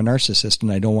shit, I'm a narcissist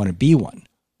and I don't want to be one.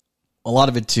 A lot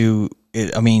of it too.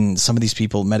 Some of these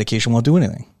people, medication won't do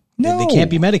anything. No, they can't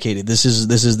be medicated. This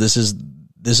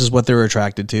is what they're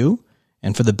attracted to,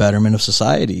 and for the betterment of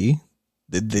society,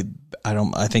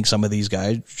 I think some of these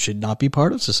guys should not be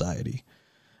part of society.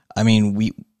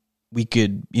 We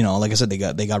could, like I said, they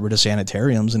got rid of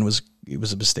sanitariums, and it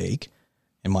was a mistake,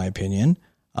 in my opinion.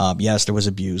 Yes, there was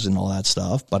abuse and all that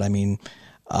stuff, but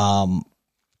I'll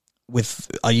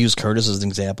use Curtis as an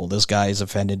example. This guy is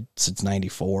offended since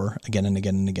 94, again and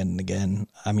again and again and again.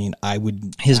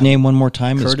 His name one more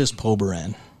time Curtis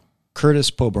Poberan.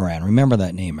 Curtis Poberan. Remember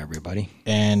that name, everybody.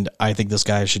 And I think this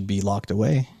guy should be locked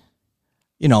away.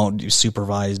 do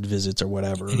supervised visits or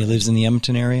whatever. And he lives in the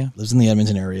Edmonton area? Lives in the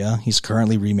Edmonton area. He's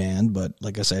currently remanded, but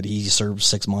like I said, he serves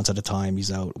 6 months at a time.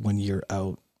 He's out 1 year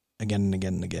out again and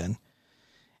again and again.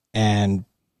 And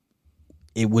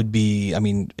it would be,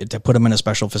 to put him in a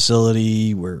special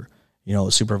facility where,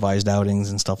 supervised outings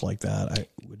and stuff like that, it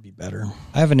would be better.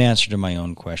 I have an answer to my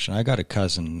own question. I got a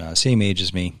cousin, same age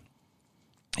as me.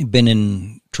 He'd been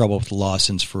in trouble with the law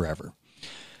since forever.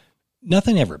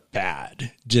 Nothing ever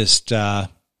bad, just a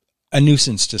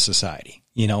nuisance to society.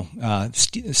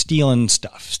 Stealing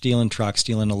stuff, stealing trucks,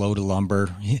 stealing a load of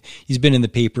lumber. He's been in the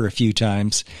paper a few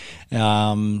times.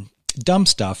 Dumb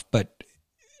stuff,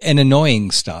 and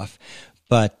annoying stuff,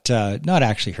 but not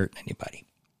actually hurting anybody.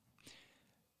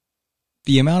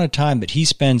 The amount of time that he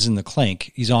spends in the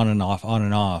clink, he's on and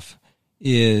off,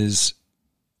 is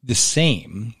the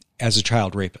same as a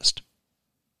child rapist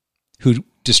who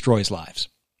destroys lives.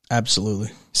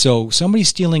 Absolutely. So somebody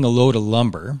stealing a load of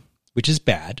lumber, which is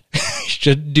bad,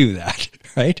 shouldn't do that,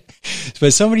 right?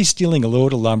 But somebody stealing a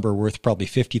load of lumber worth probably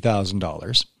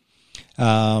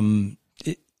 $50,000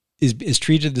 is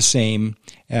treated the same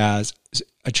as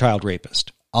a child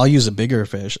rapist. I'll use a bigger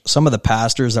fish. Some of the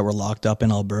pastors that were locked up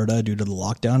in Alberta due to the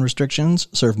lockdown restrictions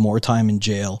serve more time in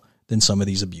jail than some of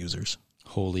these abusers.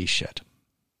 Holy shit.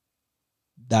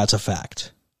 That's a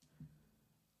fact.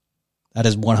 That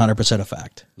is 100% a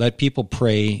fact. Let people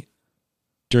pray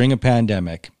during a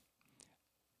pandemic.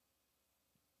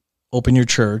 Open your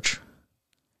church.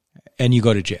 And you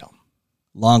go to jail.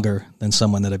 Longer than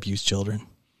someone that abused children.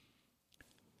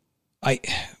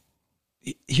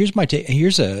 Here's my take.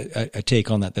 Here's a take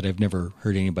on that I've never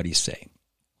heard anybody say.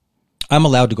 I'm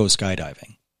allowed to go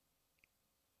skydiving.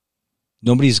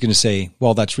 Nobody's going to say,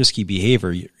 well, that's risky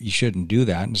behavior. You shouldn't do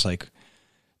that. And it's like,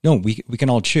 no, we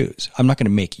can all choose. I'm not going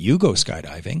to make you go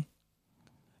skydiving.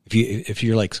 If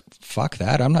you're like, fuck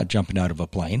that, I'm not jumping out of a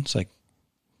plane. It's like,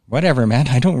 whatever, man.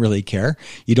 I don't really care.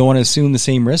 You don't want to assume the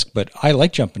same risk, but I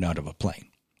like jumping out of a plane.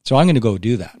 So I'm going to go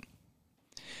do that.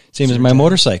 Same as my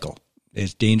motorcycle.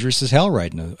 It's dangerous as hell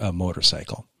riding a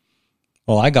motorcycle.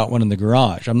 Well, I got one in the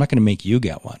garage. I'm not going to make you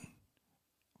get one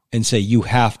and say you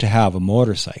have to have a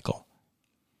motorcycle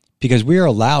because we are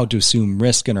allowed to assume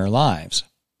risk in our lives.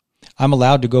 I'm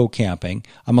allowed to go camping.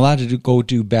 I'm allowed to go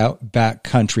do back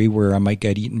country where I might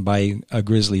get eaten by a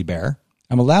grizzly bear.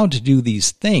 I'm allowed to do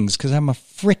these things because I'm a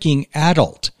freaking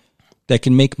adult that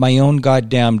can make my own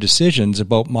goddamn decisions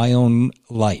about my own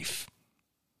life.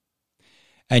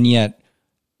 And yet,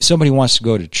 somebody wants to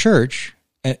go to church,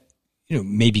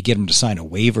 maybe get them to sign a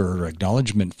waiver or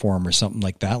acknowledgement form or something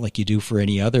like that, like you do for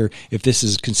any other. If this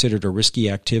is considered a risky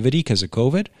activity because of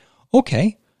COVID,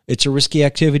 okay, it's a risky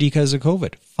activity because of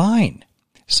COVID. Fine.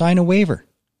 Sign a waiver.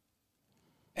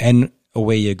 And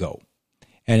away you go.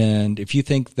 And if you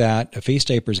think that a face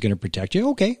diaper is going to protect you,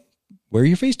 okay, wear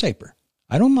your face diaper.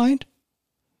 I don't mind.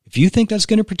 If you think that's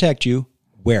going to protect you,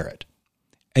 wear it.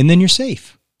 And then you're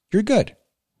safe. You're good.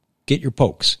 Get your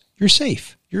pokes. You're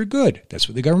safe. You're good. That's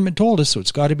what the government told us, so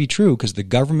it's got to be true because the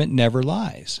government never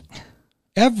lies.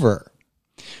 Ever.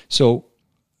 So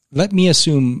let me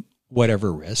assume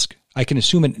whatever risk. I can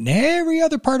assume it in every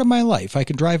other part of my life. I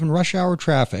can drive in rush hour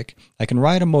traffic. I can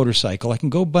ride a motorcycle. I can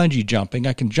go bungee jumping.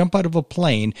 I can jump out of a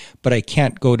plane, but I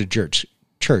can't go to church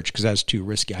because that's too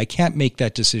risky. I can't make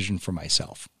that decision for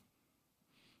myself.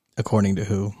 According to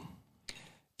who?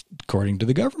 According to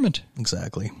the government.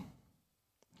 Exactly.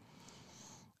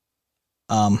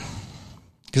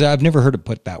 Because I've never heard it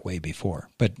put that way before,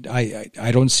 but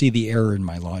I don't see the error in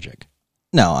my logic.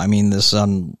 No, I mean, this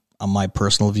on my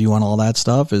personal view on all that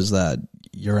stuff is that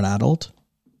you're an adult.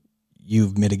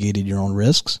 You've mitigated your own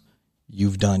risks.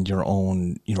 You've done your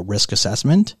own, risk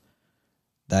assessment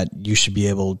that you should be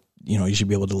able,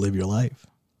 to live your life.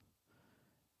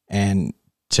 And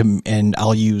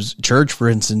I'll use church, for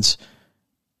instance,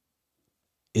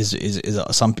 is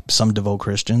some devout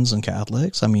Christians and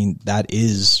Catholics. I mean, that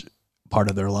is part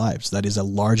of their lives. That is a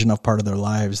large enough part of their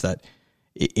lives that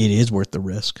it is worth the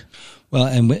risk. Well,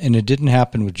 and it didn't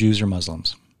happen with Jews or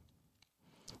Muslims.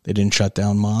 They didn't shut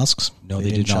down mosques. No, they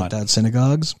didn't did not. shut down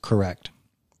synagogues. Correct.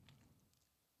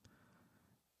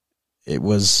 It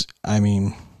was,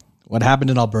 what happened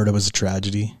in Alberta was a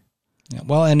tragedy. Yeah,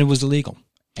 well, and it was illegal.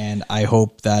 And I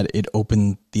hope that it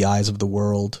opened the eyes of the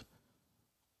world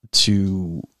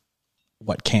to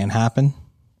what can happen.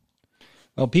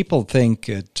 Well, people think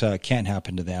it can't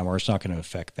happen to them or it's not going to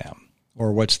affect them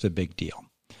or what's the big deal.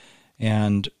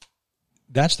 And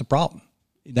that's the problem.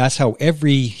 That's how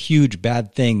every huge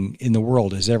bad thing in the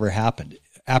world has ever happened.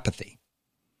 Apathy,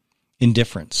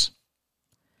 indifference.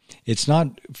 It's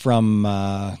not from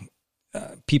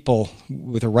people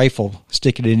with a rifle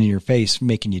sticking it in your face,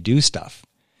 making you do stuff.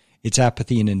 It's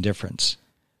apathy and indifference.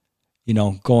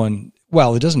 Going,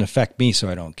 well, it doesn't affect me, so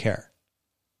I don't care.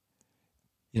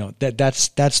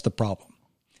 That's the problem.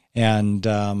 And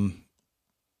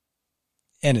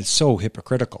it's so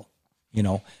hypocritical.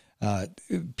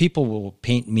 People will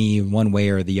paint me one way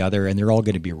or the other, and they're all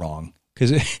going to be wrong,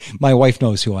 because my wife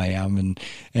knows who I am,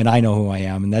 and I know who I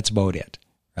am, and that's about it,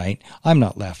 right? I'm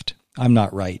not left. I'm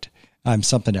not right. I'm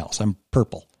something else. I'm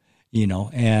purple,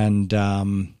 and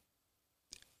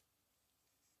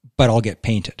but I'll get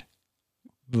painted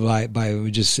by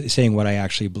just saying what I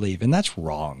actually believe, and that's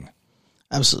wrong.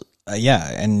 Absolutely,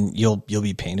 yeah, and you'll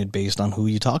be painted based on who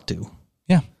you talk to.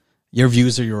 Yeah, your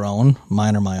views are your own,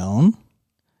 mine are my own.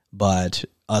 But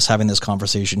us having this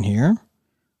conversation here,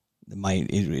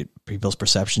 people's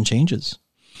perception changes.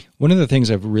 One of the things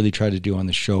I've really tried to do on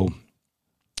the show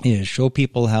is show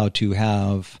people how to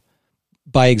have,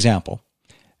 by example,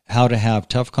 how to have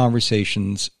tough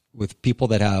conversations with people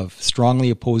that have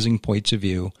strongly opposing points of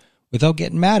view without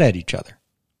getting mad at each other.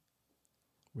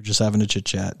 We're just having a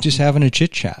chit-chat.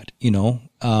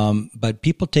 But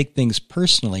people take things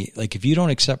personally. Like, if you don't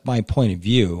accept my point of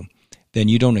view, then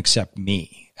you don't accept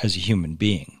me as a human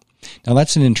being. Now,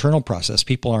 that's an internal process.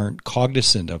 People aren't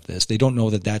cognizant of this. They don't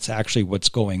know that that's actually what's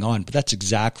going on, but that's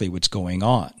exactly what's going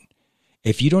on.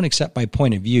 If you don't accept my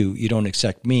point of view, you don't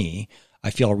accept me. I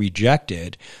feel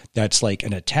rejected. That's like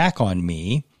an attack on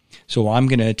me, so I'm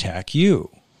going to attack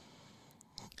you.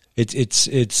 It's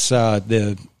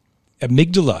the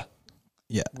amygdala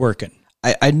working.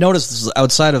 I noticed this is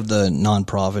outside of the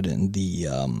nonprofit and the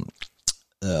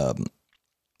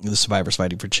Survivors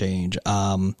Fighting for Change.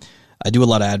 I do a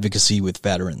lot of advocacy with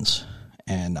veterans,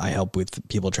 and I help with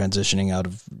people transitioning out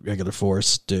of regular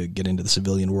force to get into the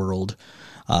civilian world.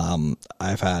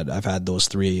 I've had those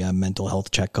 3 mental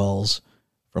health check calls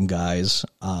from guys.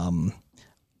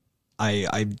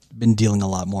 I've been dealing a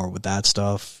lot more with that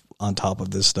stuff on top of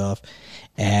this stuff,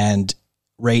 and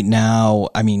right now,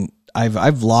 I mean,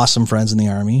 I've lost some friends in the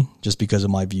Army just because of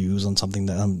my views on something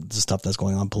that the stuff that's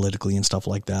going on politically and stuff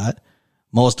like that.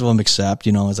 Most of them accept,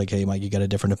 it's like, hey, Mike, you got a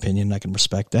different opinion. I can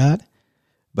respect that.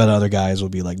 But other guys will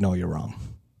be like, no, you're wrong.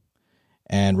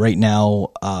 And right now,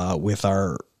 with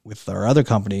our other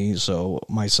company, so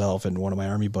myself and one of my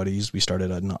Army buddies, we started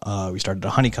a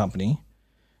honey company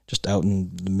just out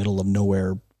in the middle of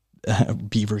nowhere,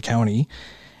 Beaver County.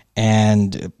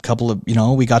 And a couple of,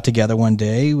 we got together one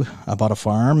day, I bought a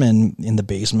farm, and in the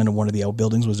basement of one of the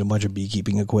outbuildings was a bunch of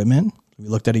beekeeping equipment. We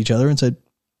looked at each other and said,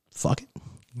 fuck it.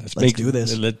 Let's do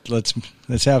this.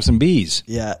 Let's have some bees.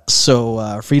 Yeah.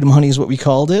 So Freedom Honey is what we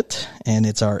called it, and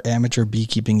it's our amateur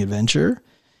beekeeping adventure.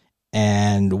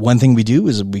 And one thing we do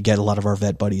is we get a lot of our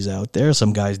vet buddies out there.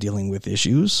 Some guys dealing with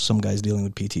issues, some guys dealing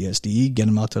with PTSD. Get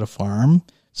them out to the farm,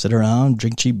 sit around,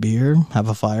 drink cheap beer, have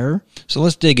a fire. So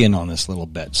let's dig in on this a little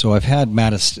bit. So I've had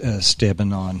Matt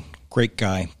Stibben on. Great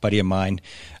guy, buddy of mine,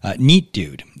 neat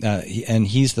dude, and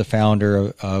he's the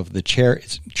founder of the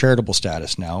charitable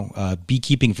status now,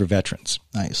 Beekeeping for Veterans.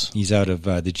 Nice. He's out of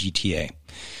the GTA,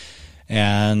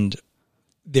 and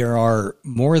there are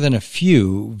more than a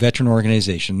few veteran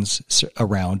organizations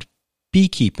around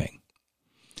beekeeping.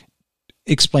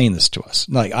 Explain this to us.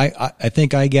 Like, I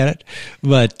think I get it,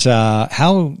 but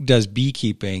how does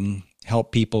beekeeping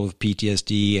help people with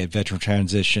PTSD and veteran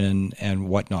transition and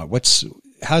whatnot?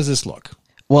 How does this look?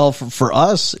 Well, for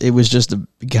us, it was just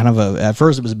at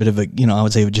first it was a bit of a, I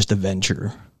would say just a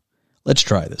venture. Let's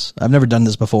try this. I've never done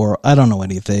this before. I don't know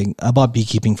anything. I bought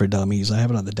Beekeeping for Dummies. I have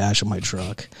it on the dash of my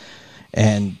truck.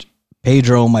 And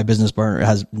Pedro, my business partner,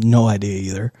 has no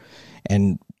idea either.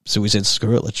 And so we said,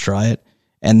 screw it, let's try it.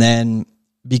 And then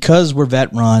because we're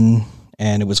vet run,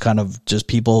 and it was kind of just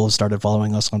people started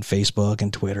following us on Facebook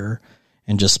and Twitter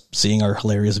and just seeing our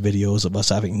hilarious videos of us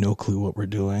having no clue what we're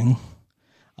doing.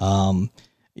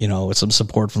 With some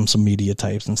support from some media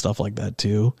types and stuff like that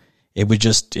too.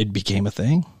 It became a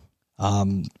thing.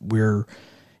 We're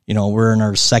in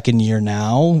our 2nd year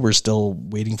now. We're still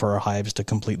waiting for our hives to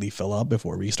completely fill up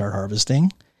before we start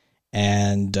harvesting.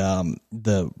 And,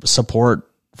 the support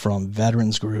from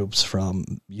veterans groups, from,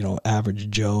 average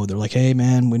Joe, they're like, hey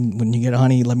man, when you get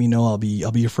honey, let me know. I'll be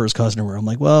your first customer. I'm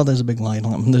like, well, there's a big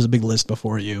line. There's a big list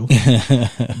before you,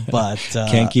 but,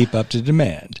 can't keep up to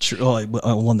demand.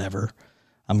 We'll never.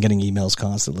 I'm getting emails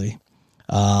constantly.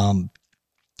 And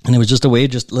it was just a way,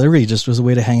 was a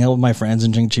way to hang out with my friends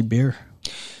and drink cheap beer.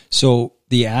 So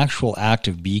the actual act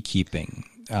of beekeeping,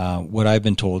 what I've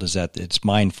been told is that it's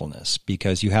mindfulness,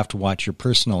 because you have to watch your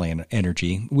personal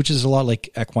energy, which is a lot like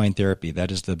equine therapy.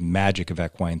 That is the magic of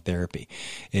equine therapy.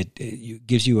 It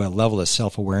gives you a level of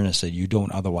self-awareness that you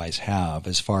don't otherwise have,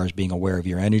 as far as being aware of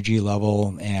your energy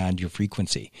level and your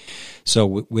frequency.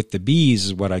 So with the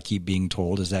bees, what I keep being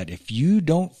told is that if you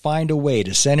don't find a way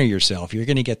to center yourself, you're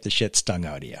going to get the shit stung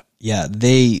out of you. Yeah,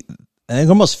 they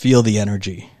almost feel the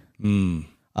energy.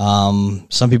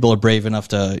 Some people are brave enough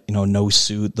to, no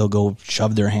suit. They'll go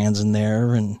shove their hands in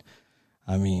there. And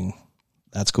I mean,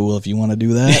 that's cool if you want to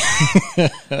do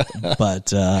that.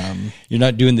 But, you're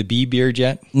not doing the bee beard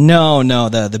yet? No,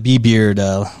 the bee beard,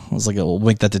 was like, we'll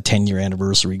make that the 10-year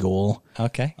anniversary goal.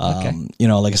 Okay.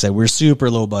 Like I said, we're super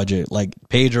low budget. Like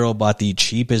Pedro bought the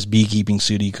cheapest beekeeping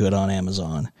suit he could on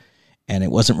Amazon, and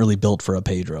it wasn't really built for a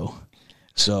Pedro.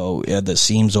 So the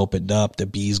seams opened up, the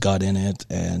bees got in it,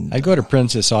 and I'd go to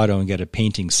Princess Auto and get a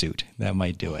painting suit. That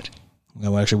might do it.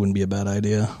 That actually wouldn't be a bad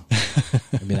idea.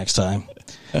 Maybe next time.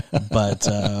 But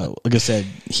like I said,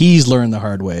 he's learned the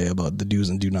hard way about the do's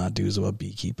and do not do's about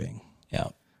beekeeping. Yeah,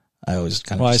 I always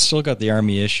I still got the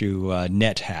Army issue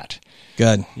net hat.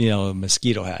 Good. A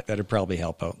mosquito hat. That'd probably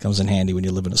help out. Comes in handy when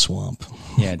you live in a swamp.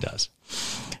 Yeah, it does.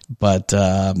 But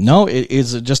no,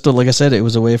 it's just like I said, it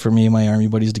was a way for me and my Army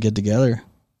buddies to get together,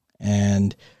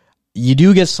 and you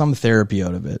do get some therapy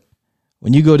out of it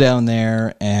when you go down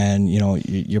there and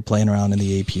you're playing around in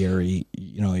the apiary.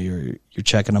 You're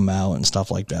checking them out and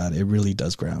stuff like that. It really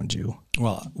does ground you.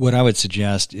 Well, what I would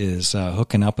suggest is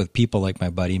hooking up with people like my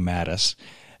buddy Mattis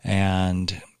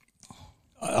and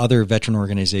other veteran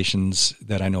organizations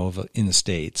that I know of in the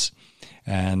States,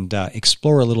 and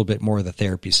explore a little bit more of the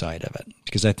therapy side of it,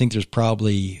 because I think there's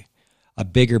probably a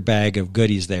bigger bag of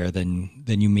goodies there than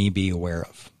you may be aware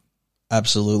of.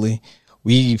 Absolutely.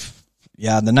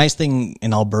 The nice thing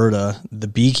in Alberta, the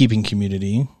beekeeping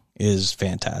community is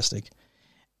fantastic.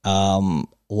 A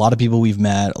lot of people we've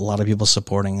met, a lot of people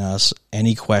supporting us.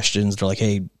 Any questions, they're like,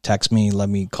 hey, text me,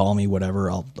 call me, whatever.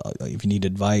 I'll if you need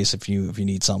advice, if you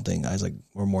need something, I was like,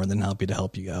 we're more than happy to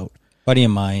help you out. Buddy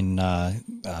of mine,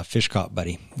 fish cop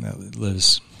buddy,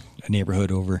 lives a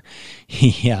neighborhood over.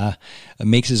 He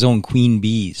makes his own queen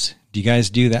bees. Do you guys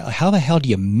do that? How the hell do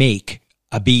you make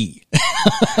a bee?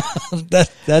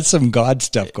 That's some God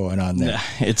stuff going on there.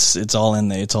 It's all in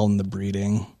the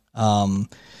breeding.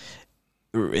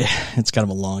 It's kind of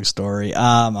a long story.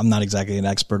 I'm not exactly an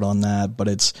expert on that, but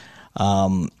it's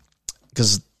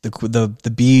because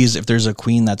the bees, if there's a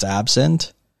queen that's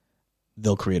absent,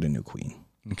 they'll create a new queen.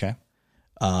 Okay.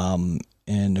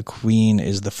 And a queen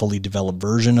is the fully developed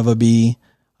version of a bee.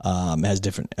 It has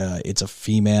different. It's a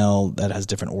female that has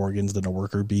different organs than a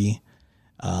worker bee.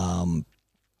 And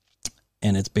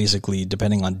it's basically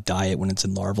depending on diet when it's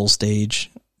in larval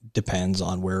stage, depends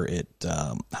on where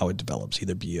how it develops,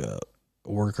 either be a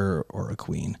worker or a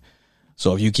queen.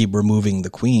 So if you keep removing the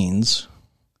queens,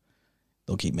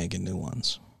 they'll keep making new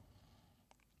ones.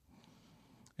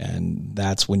 And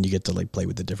that's when you get to play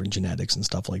with the different genetics and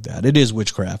stuff like that. It is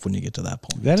witchcraft when you get to that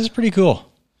point. That is pretty cool.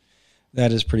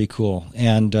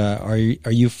 And are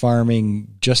you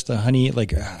farming just the honey?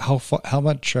 Like how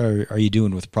much are you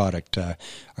doing with product?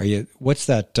 What's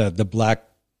that the black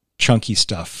chunky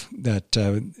stuff that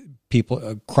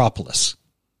people Cropolis?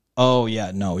 Oh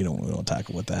yeah, no, we don't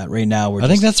tackle with that right now. I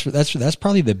think that's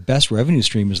probably the best revenue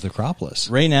stream is the Cropolis.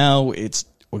 Right now,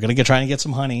 we're gonna try and get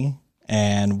some honey.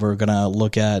 And we're gonna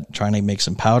look at trying to make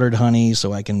some powdered honey,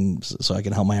 so I can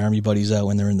help my Army buddies out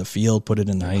when they're in the field, put it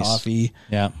in their coffee.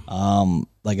 Yeah.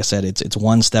 Like I said, it's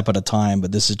one step at a time.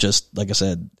 But this is just like I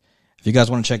said. If you guys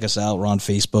want to check us out, we're on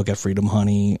Facebook at Freedom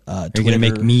Honey. Are you gonna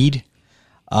make mead?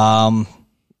 Yeah,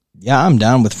 I'm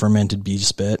down with fermented bee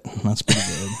spit. That's pretty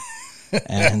good.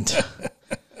 And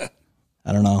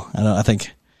I don't know. I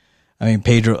think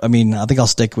I'll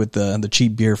stick with the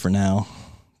cheap beer for now.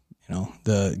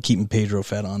 The keeping Pedro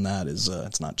fed on that is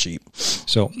it's not cheap.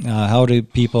 So how do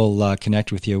people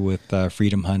connect with you with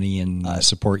Freedom Honey and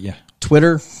support you?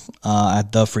 Twitter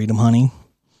at the Freedom Honey.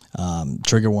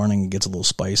 Trigger warning, gets a little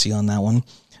spicy on that one.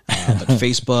 But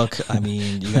Facebook,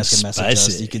 you guys can message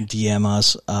us. You can DM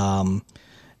us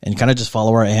and kind of just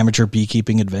follow our amateur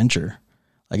beekeeping adventure.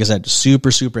 Like I said,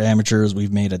 super, super amateurs.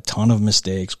 We've made a ton of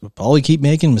mistakes. We'll probably keep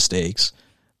making mistakes,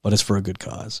 but it's for a good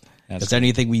cause. Because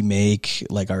anything we make,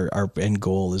 like our end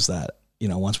goal is that,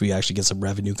 once we actually get some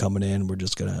revenue coming in, we're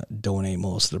just going to donate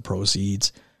most of the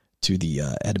proceeds to the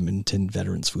Edmonton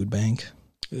Veterans Food Bank.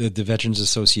 The Veterans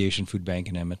Association Food Bank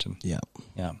in Edmonton. Yeah.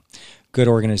 Yeah. Good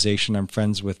organization. I'm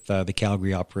friends with the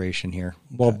Calgary operation here.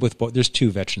 Well, there's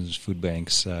two Veterans Food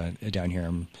Banks down here.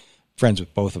 I'm friends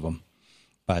with both of them.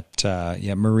 But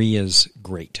yeah, Marie is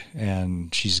great,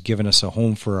 and she's given us a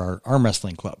home for our arm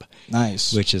wrestling club.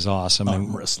 Nice. Which is awesome.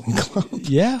 Arm wrestling club.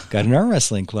 Yeah, got an arm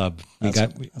wrestling club. We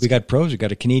got pros. We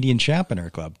got a Canadian champ in our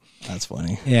club. That's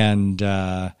funny. And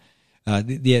the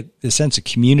sense of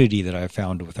community that I've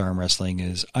found with arm wrestling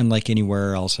is unlike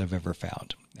anywhere else I've ever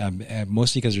found.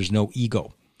 Mostly because there's no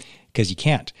ego. Because you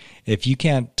can't. If you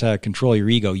can't control your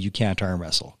ego, you can't arm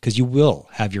wrestle. Because you will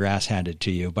have your ass handed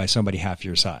to you by somebody half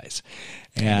your size.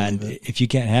 And if you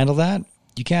can't handle that,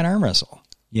 you can't arm wrestle.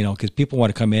 You know, because people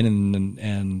want to come in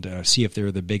and see if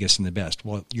they're the biggest and the best.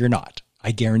 Well, you're not.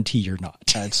 I guarantee you're not.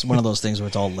 It's one of those things where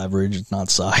it's all leverage, it's not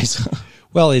size.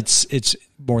 Well, it's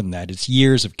more than that. It's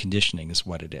years of conditioning is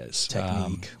what it is.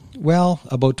 Technique. Well,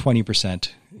 about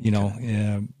 20%, you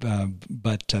know,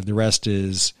 but the rest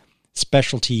is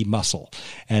specialty muscle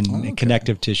and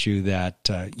connective tissue that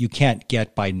you can't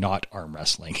get by not arm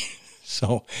wrestling.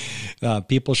 So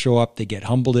people show up, they get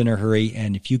humbled in a hurry,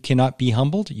 and if you cannot be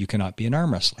humbled, you cannot be an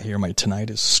arm wrestler. I hear my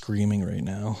tinnitus screaming right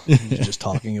now. Just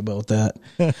talking about that.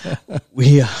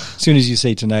 As soon as you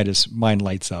say tinnitus, mine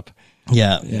lights up.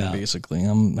 Yeah. Basically,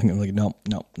 I'm like, no,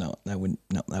 that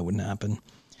wouldn't happen.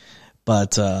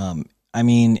 But I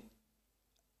mean,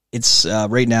 it's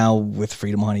right now with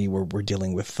Freedom Honey, we're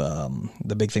dealing with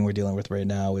the big thing we're dealing with right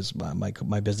now is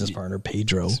my business partner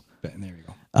Pedro. There you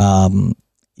go.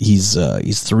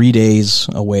 He's 3 days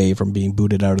away from being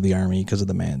booted out of the army because of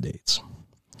the mandates.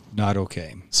 Not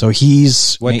okay. So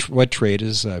he's what trade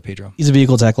is Pedro? He's a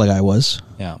vehicle tech like I was.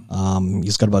 Yeah.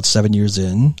 He's got about 7 years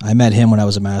in. I met him when I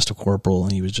was a master corporal,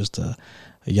 and he was just a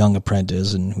young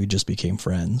apprentice, and we just became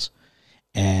friends.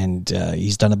 And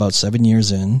he's done about 7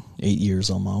 years in, 8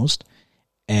 years almost.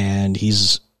 And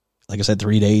he's, like I said,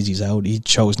 3 days he's out. He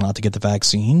chose not to get the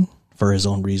vaccine for his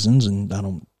own reasons, and I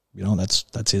don't, you know,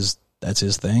 that's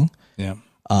his thing. Yeah.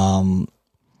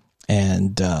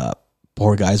 And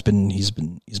poor guy's he's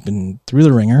been through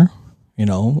the ringer, you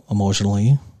know,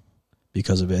 emotionally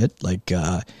because of it. Like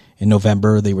in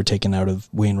November, they were taken out of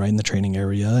Wainwright in the training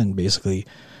area, and basically,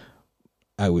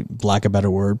 I would, lack a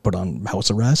better word, put on house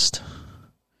arrest.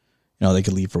 You know, they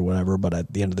could leave for whatever, but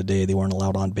at the end of the day, they weren't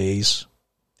allowed on base.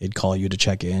 They'd call you to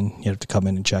check in. You'd have to come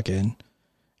in and check in.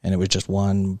 And it was just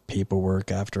one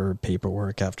paperwork after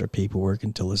paperwork after paperwork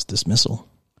until his dismissal.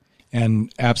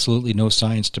 And absolutely no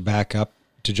science to back up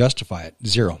to justify it.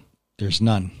 Zero. There's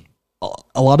none.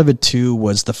 A lot of it, too,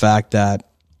 was the fact that,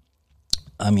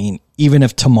 I mean, even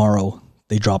if tomorrow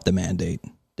they dropped the mandate,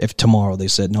 if tomorrow they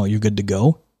said, no, you're good to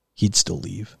go, he'd still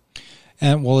leave.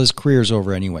 And well, his career's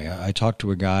over anyway. I talked to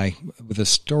a guy with a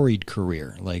storied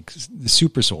career, like the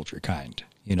super soldier kind,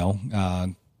 you know,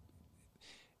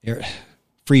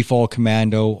 free fall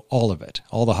commando, all of it,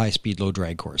 all the high speed, low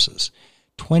drag courses,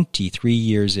 23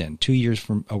 years in, 2 years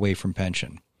away from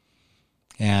pension.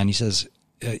 And he says,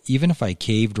 even if I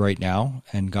caved right now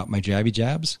and got my jabby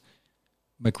jabs,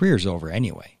 my career's over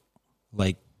anyway.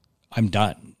 Like, I'm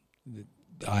done.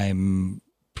 I'm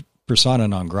persona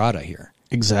non grata here.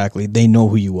 Exactly. They know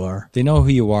who you are. They know who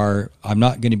you are. I'm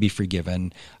not going to be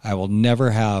forgiven. I will never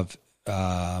have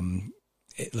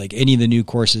like any of the new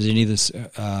courses, any of this,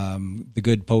 the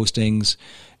good postings.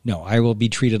 No, I will be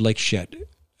treated like shit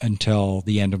until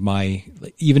the end of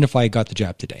even if I got the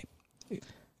jab today.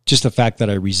 Just the fact that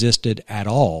I resisted at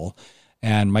all,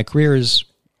 and my career is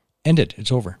ended.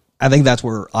 It's over. I think that's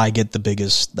where I get the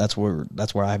biggest. That's where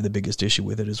I have the biggest issue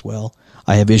with it as well.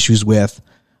 I have issues with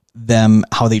them,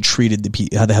 how they treated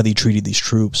how they treated these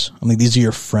troops. I mean, these are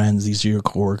your friends, these are your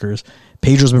coworkers.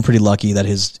 Pedro's been pretty lucky that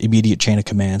his immediate chain of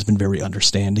command has been very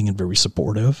understanding and very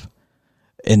supportive,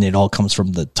 and it all comes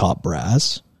from the top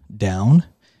brass down.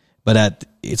 But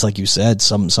it's like you said,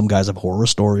 some guys have horror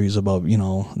stories about, you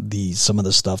know, some of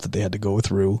the stuff that they had to go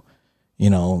through, you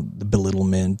know, the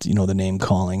belittlement, you know, the name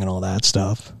calling and all that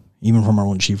stuff, even from our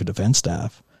own chief of defense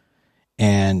staff.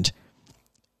 And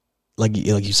like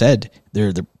you said,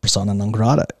 they're persona non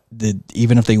grata.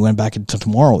 Even if they went back into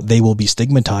tomorrow, they will be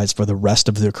stigmatized for the rest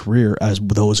of their career as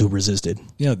those who resisted.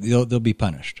 Yeah, they'll be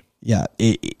punished. Yeah,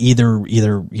 either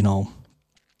you know,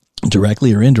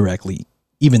 directly or indirectly.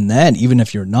 Even then, even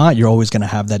if you're not, you're always going to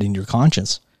have that in your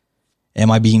conscience.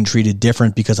 Am I being treated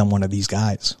different because I'm one of these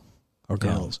guys or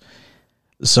girls?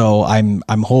 Yeah. So I'm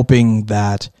hoping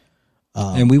that.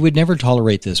 And we would never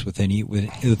tolerate this with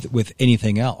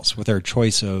anything else, with our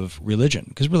choice of religion,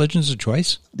 because religion is a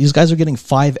choice. These guys are getting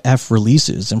 5F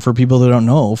releases, and for people that don't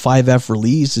know, 5F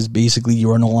release is basically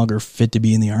you are no longer fit to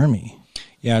be in the Army.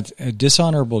 Yeah, a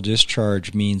dishonorable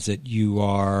discharge means that you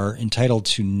are entitled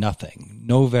to nothing.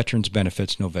 No veterans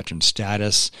benefits, no veteran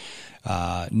status,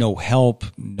 no help,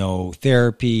 no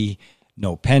therapy,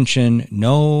 no pension,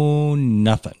 no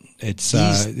nothing. It's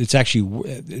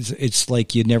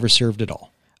like you never served at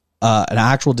all. An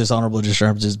actual dishonorable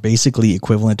discharge is basically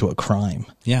equivalent to a crime.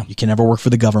 Yeah. You can never work for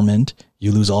the government.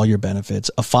 You lose all your benefits.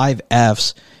 A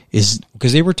 5Fs is...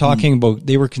 Because they were talking about,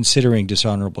 they were considering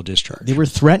dishonorable discharge. They were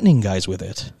threatening guys with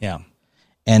it. Yeah.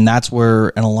 And that's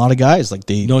where, and a lot of guys, like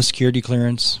they... No security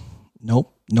clearance.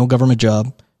 Nope. No government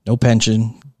job. No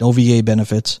pension. No VA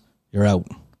benefits. You're out.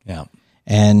 Yeah.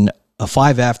 And a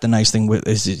 5F, the nice thing with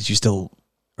is you still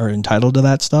are entitled to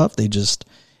that stuff.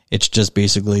 It's just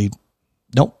basically...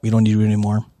 Nope, we don't need you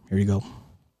anymore. Here you go.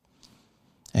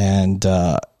 And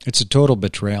it's a total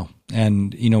betrayal.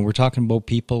 And, you know, we're talking about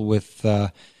people with,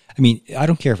 I mean, I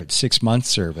don't care if it's 6 months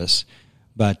service,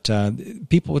 but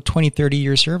people with 20, 30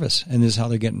 year service, and this is how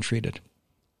they're getting treated.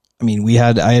 I mean,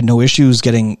 I had no issues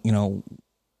getting, you know,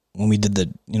 when we did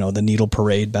the needle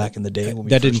parade back in the day. When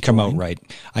that didn't come out right.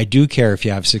 I do care if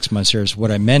you have 6 months service.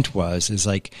 What I meant is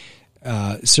like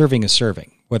serving is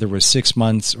serving. Whether it was 6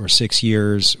 months or 6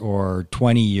 years or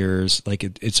 20 years, like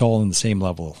it's all on the same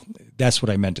level. That's what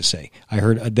I meant to say. I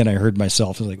heard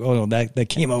myself. I was like, oh, no, that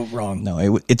came out wrong.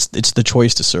 No, it's the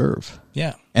choice to serve.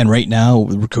 Yeah. And right now,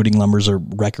 recruiting numbers are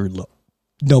record low.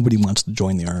 Nobody wants to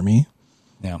join the Army.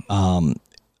 Yeah.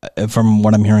 From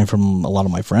what I'm hearing from a lot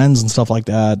of my friends and stuff like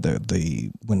that,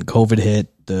 when COVID hit,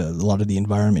 a lot of the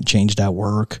environment changed at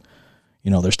work.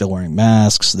 You know, they're still wearing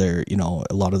masks. A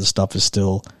lot of the stuff is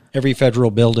still... Every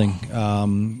federal building,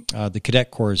 the cadet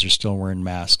corps are still wearing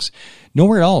masks.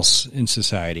 Nowhere else in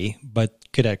society but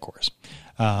cadet corps.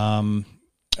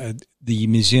 The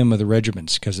Museum of the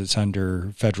Regiments, because it's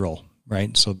under federal,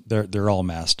 right? So they're all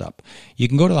masked up. You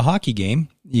can go to the hockey game.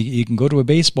 You can go to a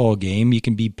baseball game. You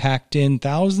can be packed in,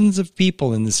 thousands of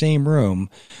people in the same room,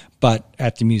 but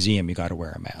at the museum, you got to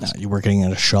wear a mask. You're working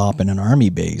at a shop in an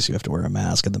army base. You have to wear a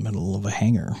mask in the middle of a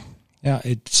hangar. Yeah,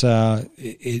 it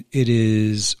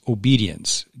is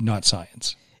obedience, not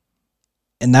science.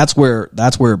 And that's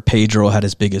where Pedro had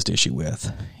his biggest issue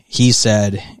with. He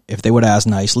said, if they would have asked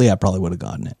nicely, I probably would have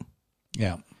gotten it.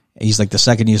 Yeah. He's like, the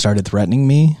second you started threatening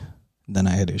me, then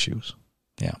I had issues.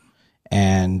 Yeah.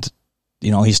 And,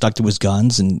 you know, he stuck to his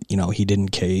guns and, you know, he didn't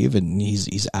cave and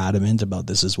he's adamant about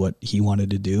this is what he wanted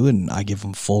to do. And I give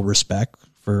him full respect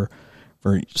for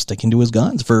sticking to his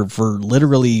guns, for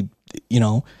literally, you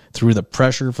know, through the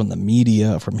pressure from the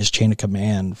media, from his chain of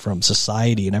command, from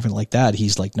society and everything like that.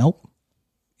 He's like, nope.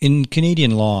 In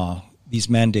Canadian law, these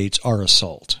mandates are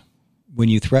assault. When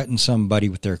you threaten somebody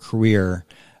with their career,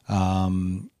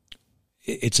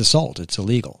 it's assault. It's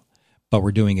illegal, but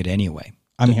we're doing it anyway.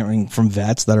 I'm hearing from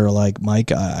vets that are like,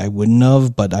 Mike, I wouldn't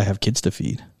have, but I have kids to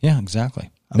feed. Yeah,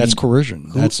 exactly. That's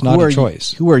coercion. That's not a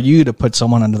choice. Who are you to put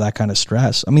someone under that kind of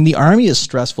stress? I mean, the Army is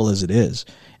stressful as it is.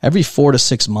 Every 4 to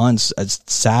 6 months, as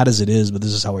sad as it is, but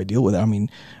this is how I deal with it. I mean,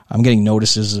 I'm getting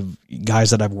notices of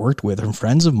guys that I've worked with and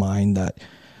friends of mine that,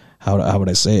 how would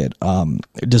I say it,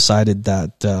 decided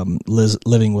that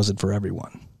living wasn't for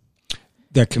everyone.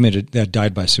 That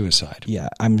died by suicide. Yeah,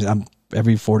 I'm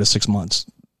every 4 to 6 months,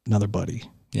 another buddy.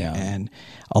 Yeah. And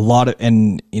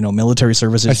military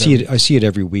services. I see it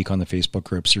every week on the Facebook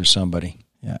groups or somebody.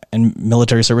 Yeah. And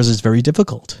military service is very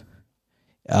difficult.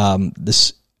 A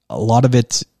lot of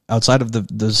it outside of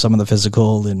some of the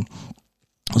physical and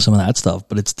some of that stuff,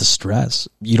 but it's the stress.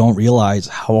 You don't realize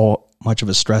how much of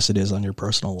a stress it is on your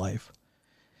personal life.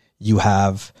 You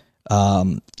have,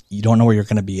 you don't know where you're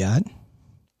going to be at.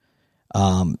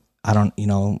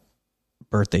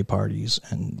 Birthday parties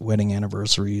and wedding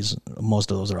anniversaries,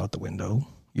 most of those are out the window.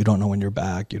 You don't know when you're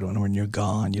back. You don't know when you're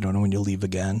gone. You don't know when you'll leave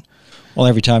again. Well,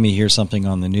 every time you hear something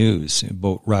on the news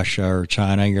about Russia or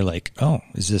China, you're like, oh,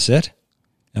 is this it?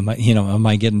 Am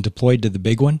I getting deployed to the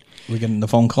big one? We're getting the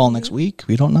phone call next week.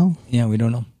 We don't know. Yeah, we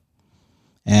don't know.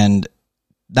 And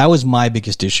that was my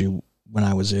biggest issue when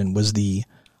I was in, was the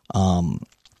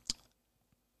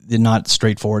not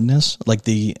straightforwardness, like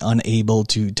the unable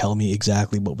to tell me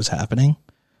exactly what was happening.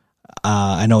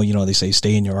 I know, they say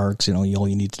stay in your arcs, all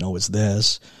you need to know is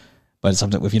this, but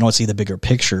sometimes if you don't see the bigger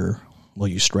picture, well,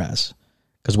 you stress.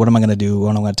 Because what am I going to do? What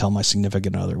am I going to tell my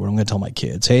significant other? What am I going to tell my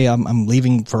kids? Hey, I'm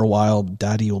leaving for a while.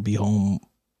 Daddy will be home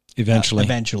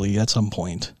eventually at some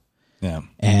point. Yeah.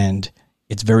 And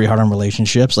it's very hard on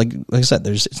relationships. Like I said,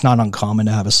 it's not uncommon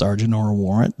to have a sergeant or a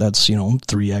warrant that's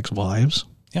 3 ex-wives.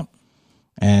 Yep.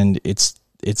 And it's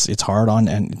hard on,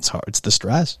 and it's hard. It's the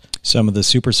stress. Some of the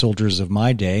super soldiers of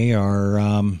my day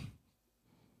are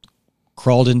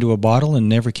crawled into a bottle and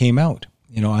never came out.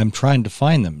 I'm trying to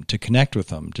find them, to connect with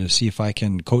them, to see if I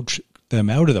can coach them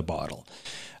out of the bottle.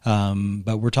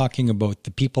 But we're talking about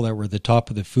the people that were at the top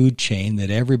of the food chain that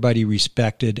everybody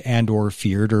respected and or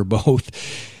feared, or both.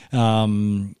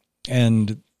 And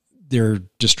they're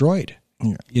destroyed.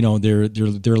 Yeah. You know,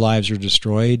 their lives are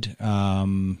destroyed.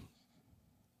 And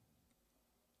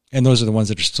those are the ones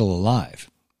that are still alive.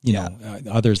 You know,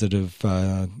 others that have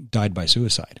died by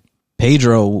suicide.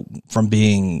 Pedro, from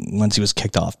being, once he was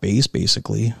kicked off base,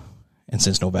 basically, and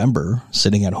since November,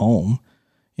 sitting at home,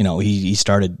 you know, he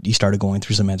started going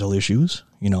through some mental issues.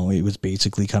 You know, it was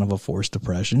basically kind of a forced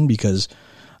depression because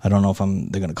I don't know if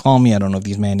they're going to call me. I don't know if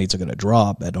these mandates are going to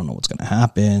drop. I don't know what's going to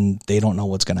happen. They don't know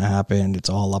what's going to happen. It's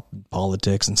all up in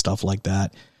politics and stuff like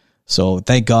that. So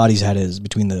thank God he's had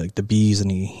between the bees, and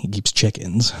he keeps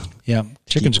chickens. Yeah,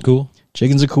 chickens are cool.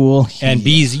 Chickens are cool. And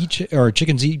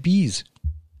chickens eat bees.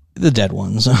 The dead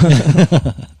ones.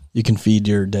 You can feed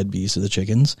your dead bees to the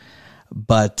chickens.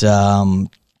 But the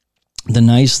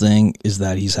nice thing is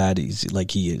that his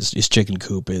chicken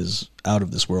coop is out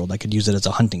of this world. I could use it as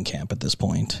a hunting camp at this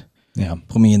point. Yeah.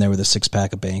 Put me in there with a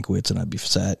 6-pack of Banquets and I'd be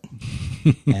set.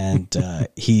 And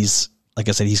he's, like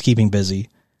I said, he's keeping busy.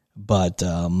 But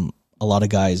a lot of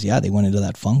guys, they went into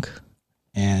that funk.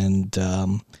 And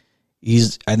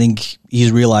I think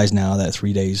he's realized now that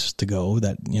 3 days to go,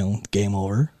 that, you know, game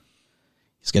over.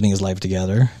 He's getting his life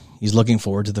together. He's looking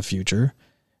forward to the future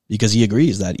because he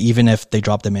agrees that even if they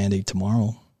drop the mandate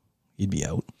tomorrow, he'd be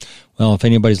out. Well, if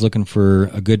anybody's looking for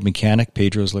a good mechanic,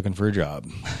 Pedro's looking for a job.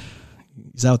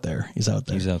 He's out there.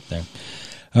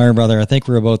 All right, brother. I think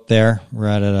we're about there. We're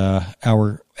at an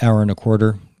hour and a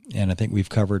quarter, and I think we've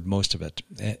covered most of it.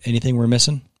 Anything we're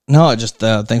missing? No, just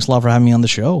thanks a lot for having me on the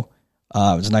show.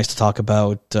 It was nice to talk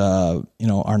about,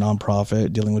 our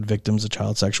nonprofit dealing with victims of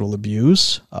child sexual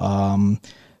abuse. If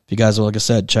you guys, like I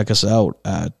said, check us out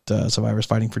at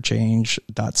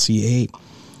survivorsfightingforchange.ca.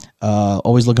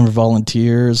 Always looking for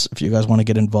volunteers. If you guys want to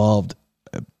get involved,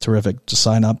 terrific. Just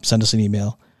sign up, send us an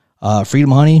email.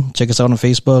 Freedom Honey, check us out on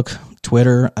Facebook,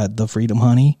 Twitter at The Freedom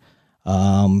Honey,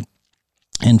 and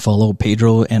follow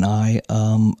Pedro and I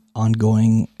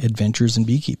ongoing adventures in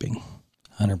beekeeping.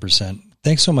 100%.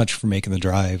 Thanks so much for making the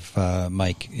drive,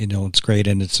 Mike. You know, it's great,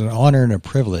 and it's an honor and a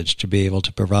privilege to be able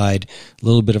to provide a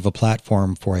little bit of a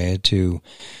platform for you to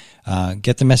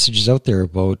get the messages out there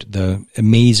about the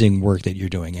amazing work that you're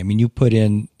doing. I mean, you put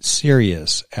in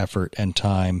serious effort and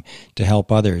time to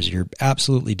help others. You're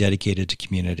absolutely dedicated to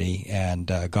community, and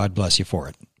God bless you for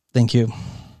it. Thank you.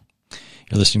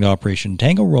 You're listening to Operation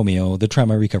Tango Romeo, the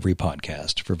Trauma Recovery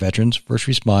Podcast for veterans, first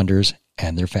responders,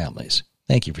 and their families.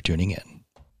 Thank you for tuning in.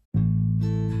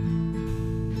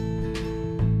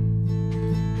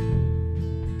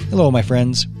 Hello, my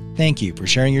friends. Thank you for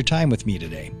sharing your time with me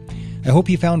today. I hope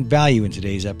you found value in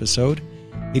today's episode.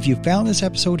 If you found this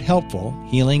episode helpful,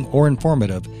 healing, or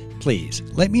informative, please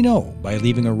let me know by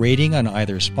leaving a rating on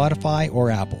either Spotify or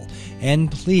Apple.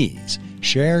 And please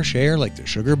share like the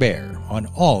sugar bear on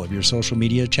all of your social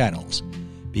media channels,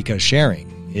 because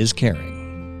sharing is caring.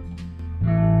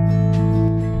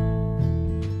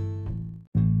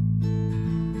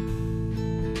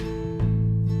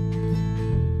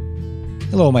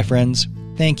 Hello, my friends.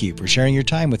 Thank you for sharing your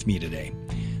time with me today.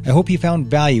 I hope you found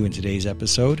value in today's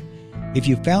episode. If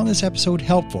you found this episode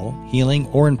helpful, healing,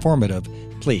 or informative,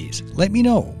 please let me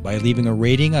know by leaving a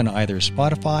rating on either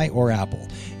Spotify or Apple.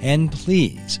 And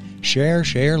please share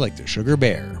like the sugar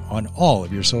bear on all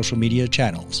of your social media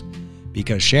channels,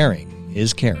 because sharing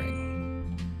is caring.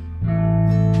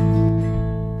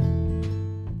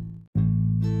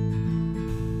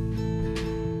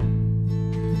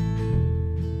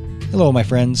 Hello, my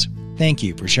friends. Thank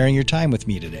you for sharing your time with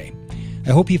me today.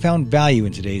 I hope you found value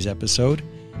in today's episode.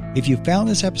 If you found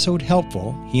this episode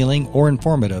helpful, healing, or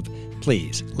informative,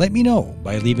 please let me know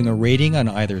by leaving a rating on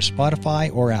either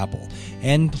Spotify or Apple.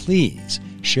 And please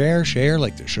share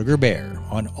like the sugar bear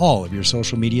on all of your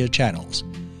social media channels,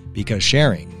 because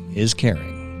sharing is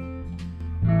caring.